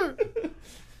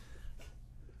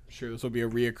 Sure, this will be a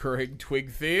reoccurring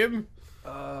Twig theme.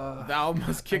 Thou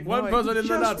must kick I know, one I person in the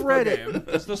just nuts per read it. game.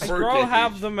 Does the scroll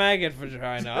have the maggot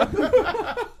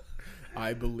vagina?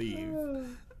 I believe.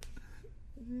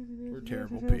 We're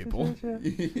terrible people.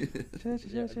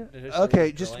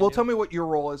 Okay, well, tell me what your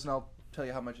roll is, and I'll tell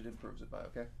you how much it improves it by.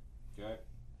 Okay. Okay.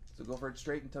 So go for it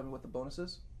straight and tell me what the bonus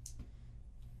is.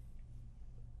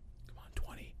 Come on,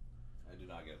 20. I did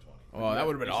not get a 20. Oh, that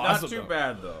would have been It's awesome. not too though.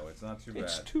 bad though. It's not too bad.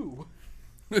 It's 2.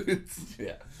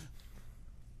 Yeah.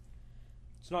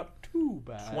 It's not too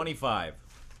bad. 25.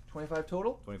 25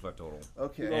 total. 25 total.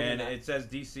 Okay. And it says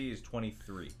DC is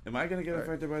 23. Am I gonna get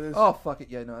affected by this? Oh fuck it.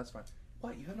 Yeah, no, that's fine.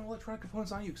 What? You have no electronic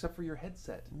components on you except for your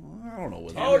headset. I don't know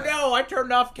what. Oh no! I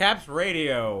turned off Cap's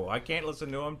radio. I can't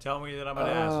listen to him tell me that I'm an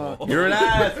asshole. You're an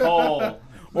asshole.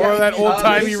 Or that old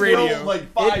timey He's radio. still,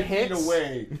 like 5 feet hits.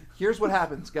 away. Here's what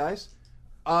happens, guys.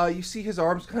 You see his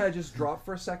arms kind of just drop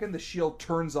for a second. The shield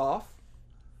turns off.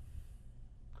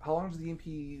 How long does the EMP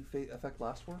effect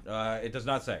last for? It does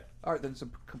not say. All right, then it's a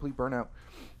complete burnout.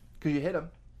 Because you hit him.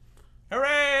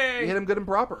 Hooray! You hit him good and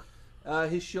proper.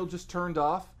 His shield just turned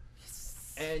off.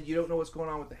 And you don't know what's going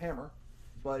on with the hammer.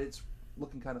 But it's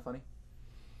looking kind of funny.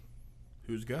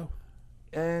 Who's go?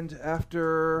 And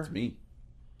after... It's me.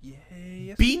 Yay,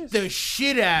 yes, it Beat is. the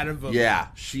shit out of him. Yeah,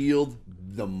 shield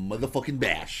the motherfucking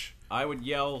bash. I would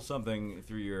yell something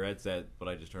through your headset, but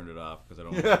I just turned it off because I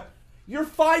don't. Want You're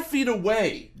 5 feet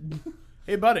away.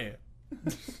 Hey, buddy.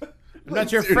 I'm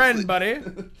not your friend, buddy.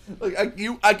 Like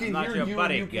I can Not hear your you.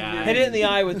 buddy, You can guy. hear Hit it in the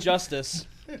eye with justice.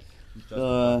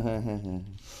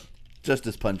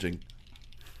 Justice punching.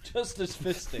 Justice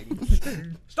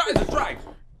fisting. Start the strike.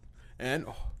 And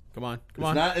come on. It's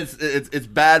not. It's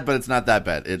bad, but it's not that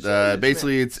bad. It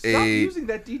basically it's Stop a using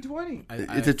that D20.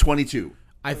 it's a 22.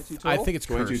 I 22 I total? think it's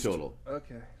 22 cursed. total.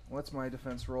 Okay, what's my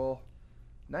defense roll?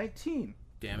 19.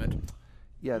 Damn it.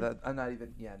 Yeah, that I'm not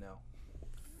even. Yeah, no.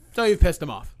 So you've pissed him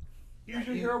off. Use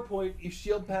your hero point. You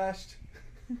shield bashed.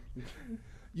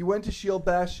 You went to shield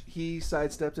bash. He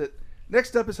sidestepped it.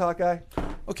 Next up is Hawkeye.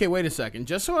 Okay, wait a second.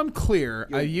 Just so I'm clear,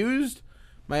 I used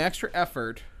my extra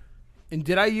effort, and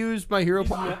did I use my hero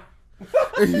point?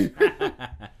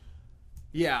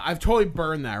 Yeah, I've totally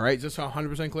burned that, right? Just so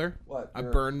 100% clear? What? I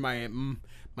burned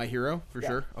my hero, for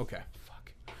sure? Okay,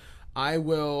 fuck. I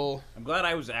will... I'm glad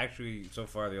I was actually so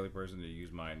far the only person to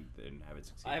use mine and have it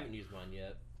succeed. I haven't used mine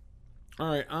yet.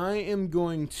 Alright, I am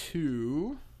going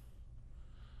to...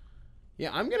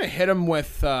 Yeah, I'm going to hit him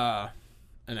with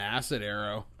an acid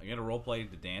arrow. I'm gonna roleplay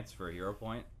the dance for a hero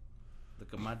point.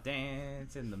 Look at my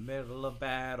dance in the middle of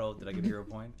battle. Did I get a hero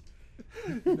point?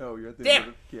 No, you're at the Damn. end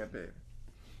of the campaign.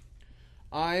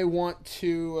 I want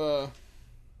to...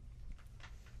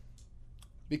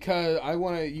 because I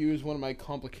want to use one of my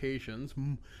complications,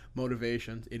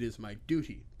 motivations. It is my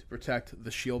duty to protect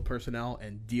the SHIELD personnel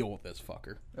and deal with this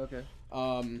fucker. Okay.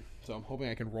 So I'm hoping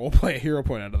I can roleplay a hero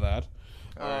point out of that.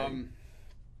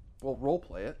 Well, role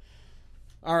play it.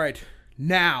 All right,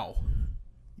 now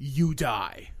you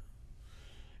die.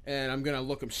 And I'm gonna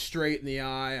look him straight in the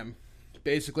eye. I'm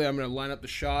gonna line up the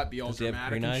shot, be all Does he have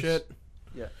dramatic green and eyes? shit.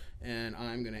 Yeah. And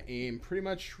I'm gonna aim pretty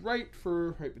much right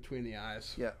between the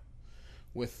eyes. Yeah.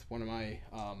 With one of my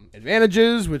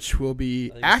advantages, which will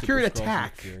be I think accurate Super Scrolls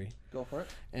attack. Fury. Go for it.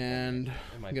 And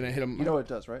might I'm gonna hit him. You know what it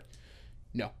does, right?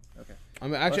 No. Okay. I'm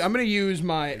going to use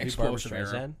my Maybe explosive Barbra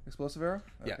arrow. Streisand? Explosive arrow?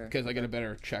 Yeah, Okay. because I get a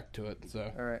better check to it.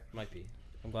 So All right. Might be.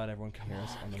 I'm glad everyone can hear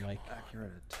us on the mic.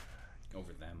 Accurate.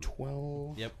 Over them.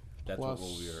 12. Yep. That's Plus-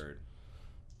 what we heard.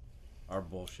 Our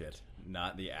bullshit,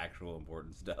 not the actual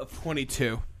important stuff.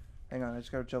 22. Hang on, I just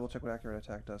gotta double check what accurate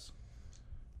attack does.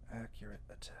 Accurate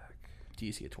attack.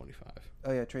 DC at 25.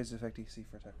 Oh yeah, trades the effect DC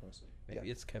for attack bonus. Maybe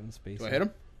Yeah. it's Kevin Spacey. Do I hit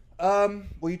him?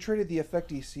 Well, you traded the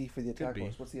effect DC for the attack be.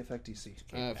 bonus. What's the effect DC?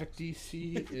 Effect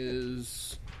DC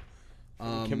is.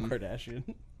 Kim Kardashian.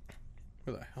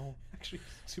 Where the hell? Actually,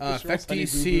 Effect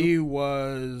DC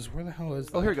was. Where the hell is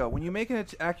that? Oh, here we go. When you make an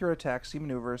accurate attack, see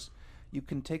maneuvers, you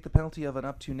can take the penalty of an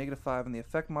up to -5 on the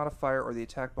effect modifier or the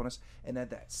attack bonus, and add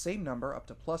that same number up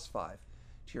to +5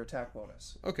 to your attack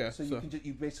bonus. Okay, So, so- you can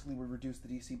you basically would reduce the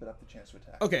DC, but up the chance to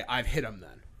attack. Okay, I've hit him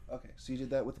then. Okay, so you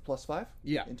did that with the +5.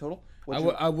 Yeah. In total.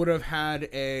 I would have had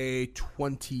a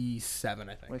 27,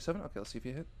 I think. 27. Okay, let's see if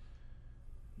you hit.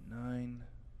 9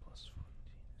 plus 14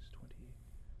 is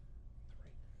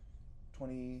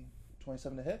 23.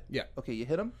 27 to hit. Yeah. Okay, you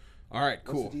hit him. All right,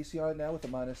 cool. What's the DC on it now with the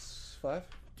 -5?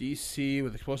 DC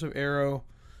with explosive arrow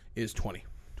is 20.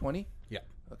 20. Yeah.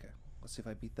 Okay, let's see if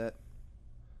I beat that.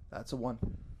 That's a 1.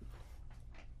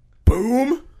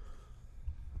 Boom!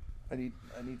 I need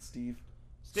Steve.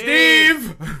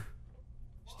 Steve!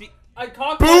 I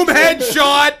caught Boom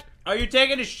headshot! Are you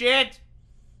taking a shit?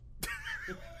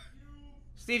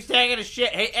 Steve's taking a shit.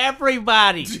 Hey,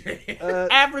 everybody!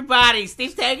 Everybody!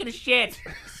 Steve's taking a shit.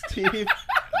 Steve.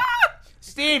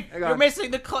 Steve, Hang you're on.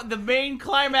 missing the main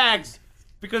climax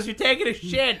because you're taking a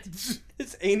shit.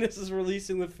 His anus is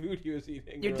releasing the food he was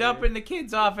eating. You're earlier. dumping the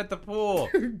kids off at the pool.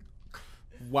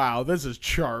 Wow, this is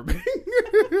charming.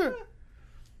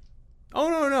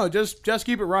 Oh, no. Just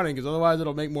keep it running, because otherwise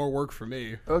it'll make more work for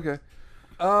me. Okay.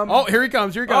 Oh, here he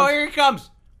comes. Oh, here he comes.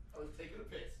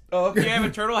 Oh, You okay. have a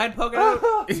turtle head poking out?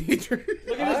 Look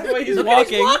at the way he's Look at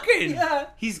walking. he's walking.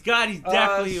 He's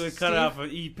definitely would cut Steve, off.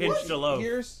 He pinched a loaf.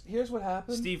 Here's what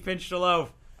happened. Steve pinched a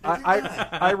loaf.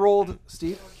 I rolled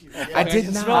Steve. I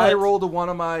did not. I rolled a 1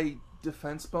 on my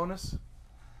defense bonus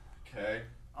Okay.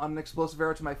 on an explosive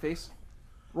arrow to my face.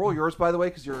 Roll yours, by the way,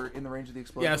 because you're in the range of the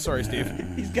explosion. Yeah, sorry, Steve.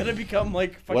 He's gonna become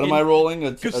like fucking. What am I rolling?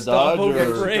 A dodge Gustavo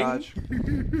or Fring. Dodge.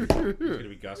 It's gonna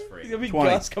be Gus He's Fring. gonna be 20.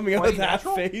 Gus coming out 20 of that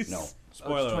natural? face. no?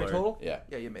 Spoiler 20 alert. total? Yeah.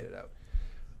 Yeah, you made it out.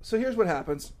 So here's what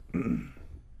happens.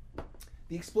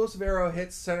 The explosive arrow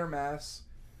hits center mass.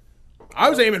 I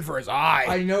was aiming for his eye.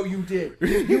 I know you did.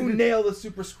 You nail the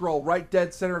Super Skrull right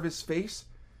dead center of his face,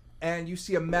 and you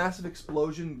see a massive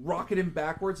explosion rocket him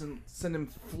backwards and send him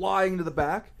flying to the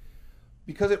back.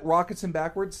 Because it rockets him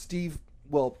backwards,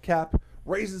 Cap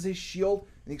raises his shield,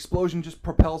 and the explosion just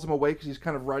propels him away because he's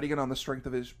kind of riding it on the strength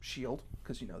of his shield.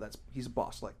 Because he's a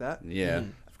boss like that. Yeah. Of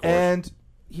course. And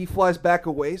he flies back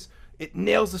a ways. It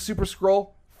nails the Super Skrull,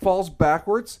 falls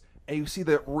backwards, and you see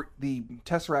the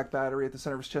Tesseract battery at the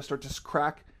center of his chest start to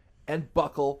crack and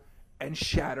buckle and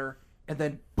shatter, and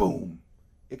then boom,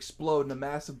 explode in a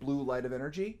massive blue light of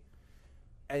energy.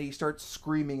 And he starts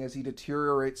screaming as he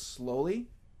deteriorates slowly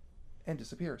and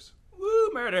disappears. Woo,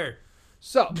 murder.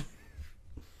 So,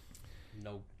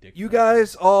 No dick. you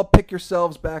guys all pick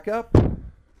yourselves back up,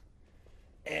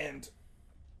 and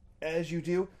as you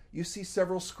do, you see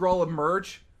several Skrull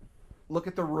emerge. Look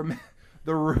at the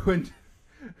ruined.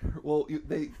 Well,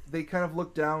 they kind of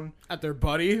look down. At their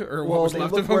buddy, or what Well, was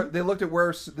left of him? they looked at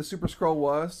where the Super Skrull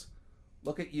was.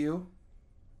 Look at you.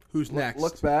 Who's next?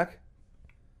 Look back.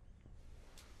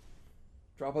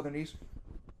 Drop on their knees.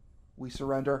 We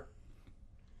surrender.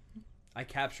 I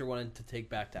capture one to take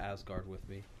back to Asgard with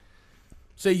me.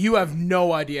 Say you have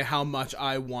no idea how much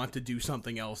I want to do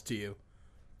something else to you,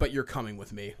 but you're coming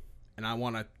with me, and I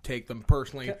want to take them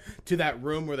personally to that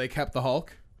room where they kept the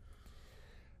Hulk.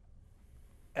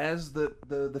 As there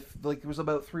was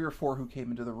about 3 or 4 who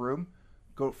came into the room,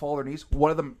 fall on their knees.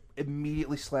 One of them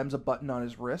immediately slams a button on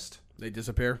his wrist. They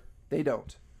disappear. They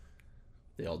don't.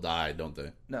 They all die, don't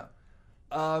they?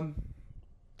 No.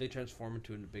 They transform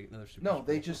into another super. No,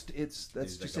 they Skrull. just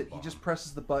that's He's just like a it. He bomb. just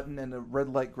presses the button and a red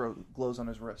light glows on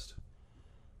his wrist.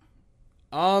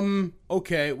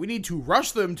 Okay, we need to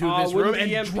rush them to this room wouldn't the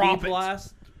and EMP drop it.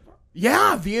 blast?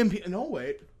 Yeah, the EMP. No,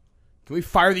 wait. Can we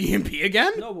fire the EMP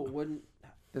again? No, but wouldn't.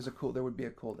 There would be a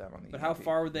cooldown on the. But how EMP.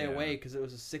 far were they Yeah. away? Because it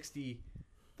was a 60.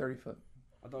 30 foot.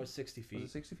 I thought it was 60 feet. Was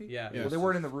it 60 feet? Yeah. Well, they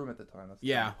weren't in the room at the time. That's the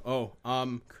Yeah. problem.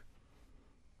 Oh.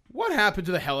 What happened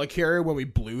to the helicarrier when we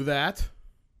blew that?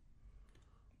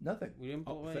 Nothing. We didn't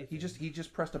blow anything. He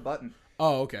just pressed a button.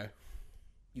 Oh, okay.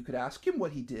 You could ask him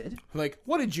what he did. Like,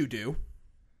 what did you do?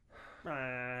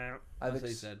 That's what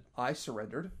he said. I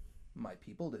surrendered. My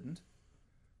people didn't.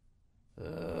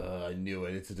 I knew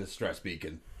it. It's a distress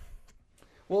beacon.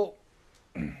 Well,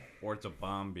 Or it's a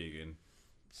bomb beacon.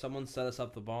 Someone set us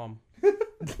up the bomb.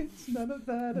 it's none of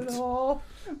that at all.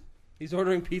 He's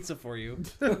ordering pizza for you.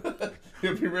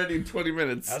 He'll be ready in 20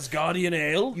 minutes. Asgardian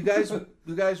ale. You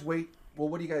guys wait. Well,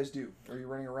 what do you guys do? Are you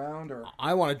running around or?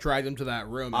 I want to drag them to that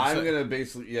room. I'm gonna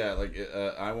basically,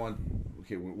 I want.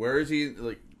 Okay, where is he?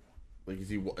 Like is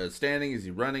he standing? Is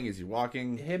he running? Is he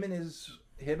walking? Him and his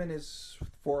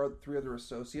three other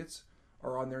associates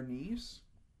are on their knees.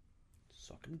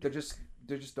 Sucking.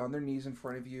 They're just on their knees in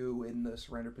front of you in the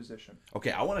surrender position.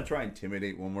 Okay, I want to try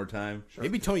intimidate one more time.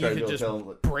 Maybe Tony, Try you to could just tell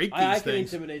him, break these I can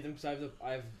things. intimidate them because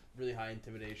I have really high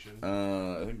intimidation.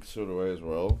 I think so do I as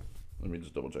well. Let me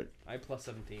just double check. I have plus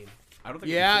 17. I don't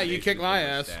think. Yeah, you intimidation kick is my one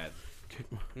of ass.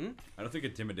 stats. I don't think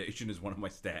intimidation is one of my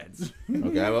stats.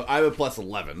 Okay, I have a plus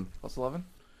 11. Plus 11.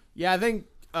 Yeah, I think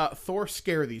Thor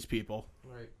scare these people.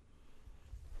 Right.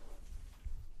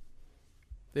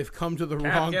 They've come to the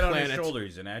Cap, wrong get on his planet.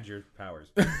 shoulders and add your powers.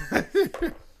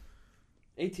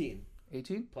 18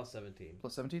 18 plus 17.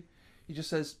 plus 17. He just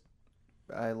says,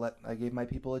 I gave my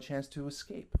people a chance to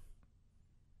escape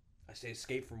I say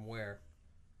escape from where?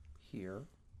 here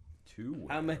Two.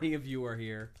 How many of you are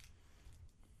here?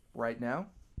 right now.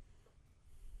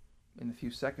 In a few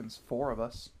seconds, 4 of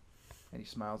us, and he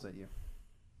smiles at you.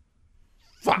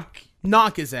 Fuck!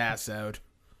 Knock his ass out.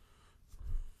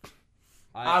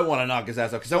 I want to knock his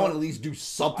ass out because I want to at least do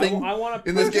something I want to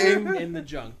in this game. in the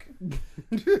junk.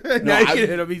 Now you I- can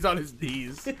hit him. He's on his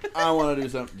knees. I want to do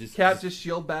something. Just, Cap just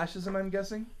shield bashes him, I'm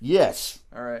guessing. yes.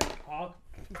 All right.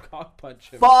 Cock punch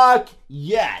him. Fuck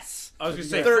yes. I was gonna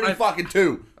say 30 I- fucking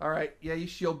 2. All right. Yeah, you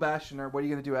shield bash, and what are you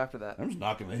going to do after that? I'm just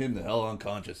knocking him the hell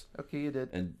unconscious. Okay, you did.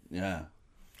 And yeah.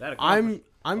 that I'm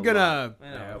gonna I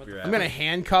know, I hope what you're the I'm gonna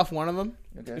handcuff one of them.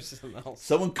 Okay. There's something else.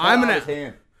 Someone cut I'm out gonna- his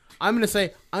hand. I'm gonna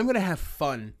say I'm gonna have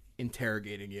fun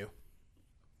interrogating you.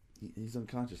 He's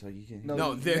unconscious. Like you can't. No,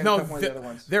 No, you there, handcuff no, one of the other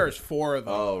ones. there's 4 of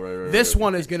them. Oh right. This right.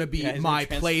 one is gonna be Yeah, he's my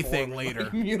gonna plaything transform later.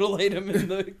 him, mutilate him in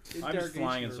the I'm just interrogation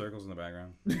flying in room. circles in the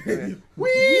background. Okay.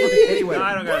 Whee! Anyway,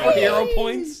 I don't got Hero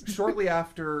points. shortly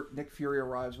after Nick Fury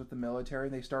arrives with the military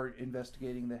and they start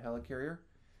investigating the helicarrier,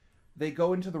 they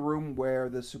go into the room where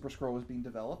the Super Skrull was being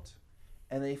developed,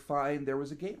 and they find there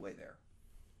was a gateway there.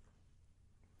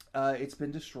 It's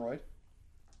been destroyed.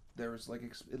 There's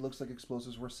it looks like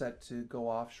explosives were set to go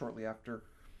off shortly after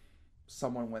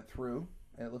someone went through,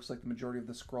 and it looks like the majority of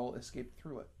the Skrull escaped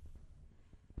through it.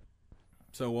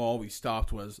 So all we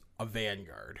stopped was a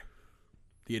vanguard,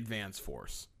 the advance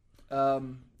force.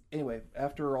 Anyway,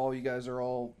 after all, you guys are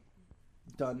all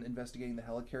done investigating the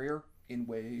helicarrier in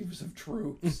waves of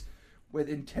troops with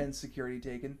intense security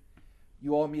taken.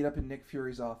 You all meet up in Nick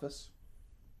Fury's office.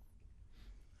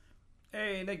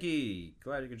 Hey, Nikki.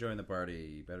 Glad you could join the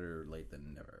party. Better late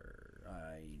than never.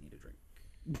 I need a drink.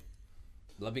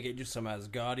 Let me get you some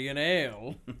Asgardian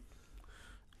ale.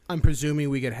 I'm presuming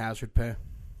we get hazard pay.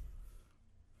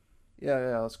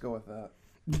 Yeah, let's go with that.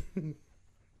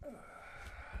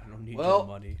 I don't need Well- your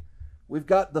money. We've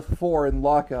got the 4 in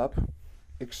lockup,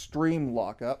 extreme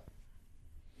lockup,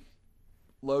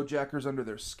 low jackers under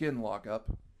their skin lockup.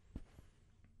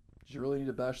 Did you really need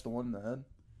to bash the one in the head?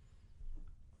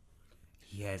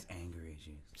 He has anger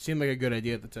issues. Seemed like a good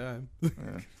idea at the time.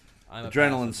 I'm a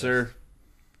Adrenaline, pacifist. sir.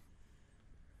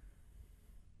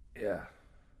 Yeah.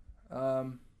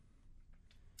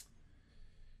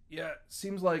 Yeah,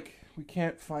 seems like we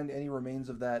can't find any remains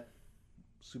of that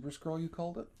Super Skrull you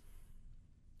called it.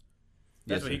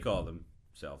 That's Yes, what sir. he called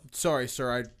himself. Sorry,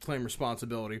 sir. I claim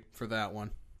responsibility for that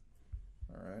one.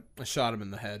 All right. I shot him in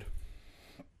the head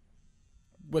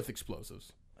with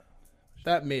explosives.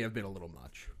 That may have been a little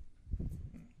much.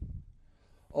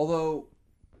 Although,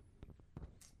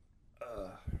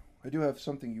 I do have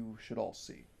something you should all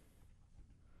see.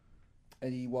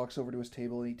 And he walks over to his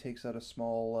table and he takes out a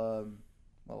small,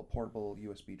 portable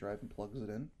USB drive and plugs it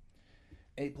in.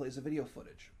 And he plays a video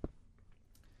footage.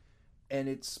 And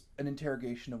it's an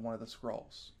interrogation of one of the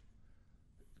Skrulls.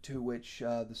 To which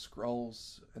the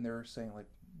Skrulls, and they're saying, like,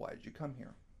 why did you come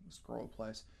here? The Skrull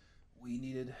replies, we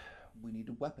needed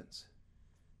weapons.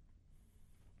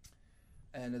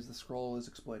 And as the Skrull is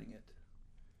explaining it,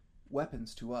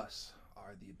 weapons to us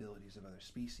are the abilities of other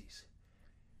species.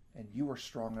 And you are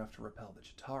strong enough to repel the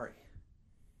Chitauri.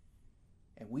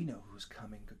 And we know who's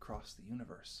coming across the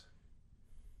universe.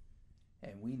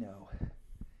 And we know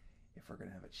if we're going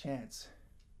to have a chance,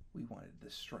 we wanted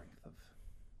the strength of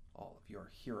all of your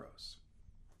heroes.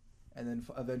 And then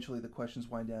eventually the questions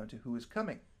wind down to who is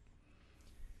coming.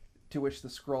 To which the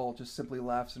Skrull just simply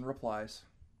laughs and replies,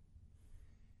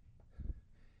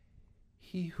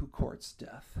 he who courts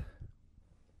death.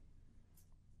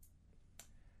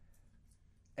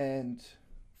 And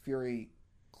Fury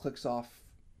clicks off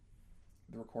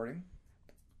the recording.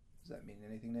 Does that mean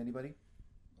anything to anybody?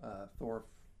 Thor,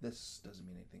 this doesn't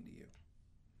mean anything to you.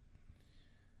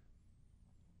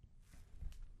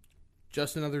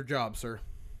 Just another job, sir.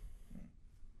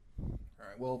 All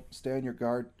right, well, stay on your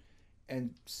guard.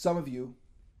 And some of you,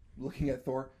 looking at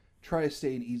Thor, try to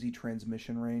stay in easy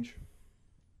transmission range.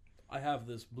 I have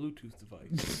this Bluetooth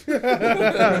device.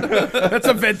 That's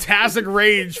a fantastic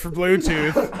range for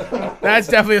Bluetooth. That's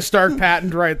definitely a Stark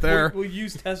patent right there. We'll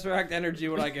use Tesseract energy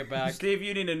when I get back. Steve,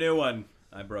 you need a new one.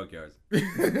 I broke yours.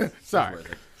 Sorry.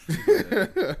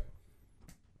 Worth it.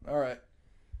 All right.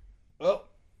 Well,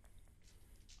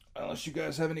 unless you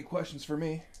guys have any questions for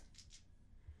me,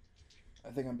 I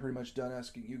think I'm pretty much done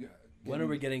asking you guys. When are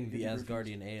we getting the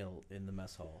Asgardian ale in the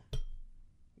mess hall?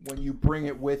 When you bring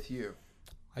it with you.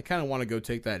 I kind of want to go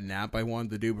take that nap I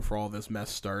wanted to do before all this mess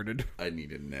started. I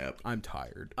need a nap. I'm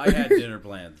tired. I had dinner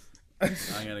plans. I'm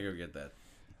gonna go get that.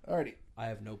 Alrighty. I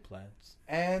have no plans.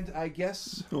 And I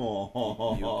guess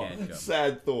Oh, You can't come.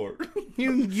 sad Thor.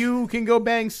 You can go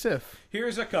bang Sif.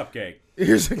 Here's a cupcake.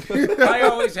 Here's I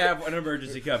always have an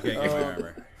emergency cupcake if you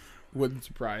remember. Wouldn't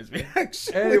surprise me.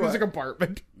 Actually, Anyway. it was a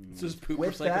compartment. This is poop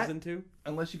With recycles that- into?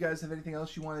 unless you guys have anything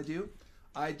else you want to do,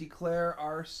 I declare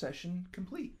our session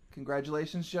complete.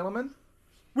 Congratulations, gentlemen.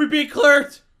 We beat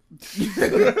Clert!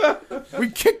 We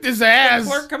kicked his ass.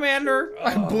 Clerk Commander!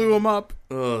 I blew him up.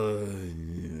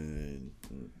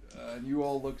 You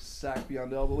all look sacked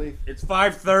beyond all belief. It's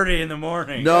 5:30 in the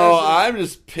morning. No, I'm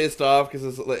just pissed off because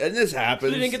it's like, and this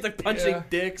happens. You didn't get the punching Yeah.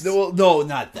 dicks. No, well, no,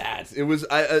 not that. It was.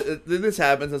 This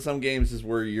happens in some games is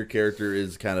where your character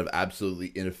is kind of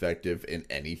absolutely ineffective in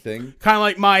anything. Kind of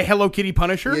like my Hello Kitty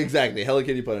Punisher. Yeah, exactly, Hello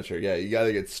Kitty Punisher. Yeah, you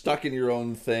either get stuck in your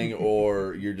own thing,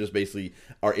 or you're just basically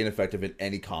are ineffective in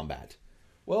any combat.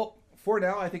 Well, for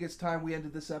now, I think it's time we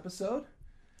ended this episode.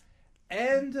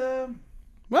 And,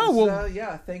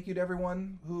 thank you to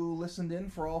everyone who listened in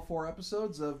for all 4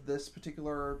 episodes of this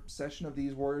particular session of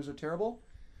These Warriors Are Terrible.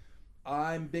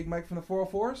 I'm Big Mike from the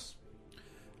 404s.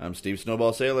 I'm Steve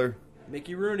Snowball Sailor.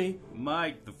 Mickey Rooney.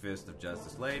 Mike, the Fist of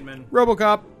Justice Laidman.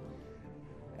 RoboCop.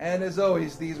 And as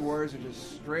always, these warriors are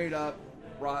just straight up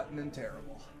rotten and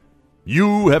terrible.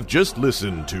 You have just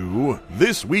listened to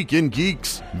This Week in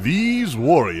Geeks, These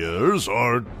Warriors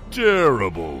Are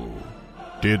Terrible.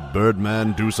 Did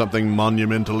Birdman do something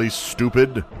monumentally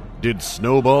stupid? Did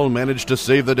Snowball manage to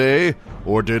save the day?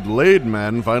 Or did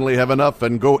Laidman finally have enough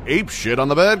and go apeshit on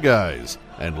the bad guys?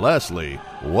 And lastly,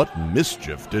 what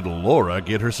mischief did Laura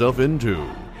get herself into?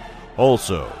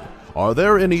 Also, are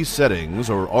there any settings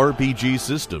or RPG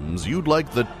systems you'd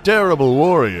like the Terrible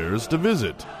Warriors to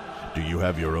visit? Do you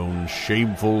have your own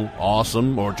shameful,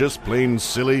 awesome, or just plain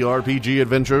silly RPG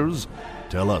adventures?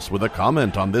 Tell us with a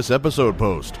comment on this episode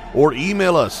post, or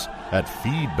email us at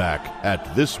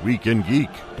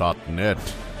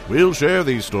feedback@thisweekingeek.net. We'll share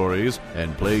these stories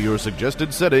and play your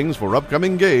suggested settings for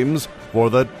upcoming games for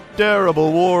the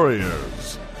Terrible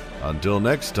Warriors. Until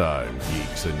next time,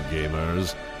 geeks and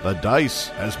gamers, the dice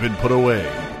has been put away,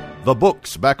 the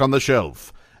books back on the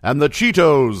shelf, and the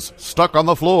Cheetos stuck on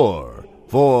the floor.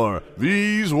 For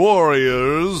these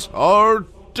warriors are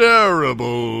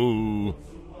terrible.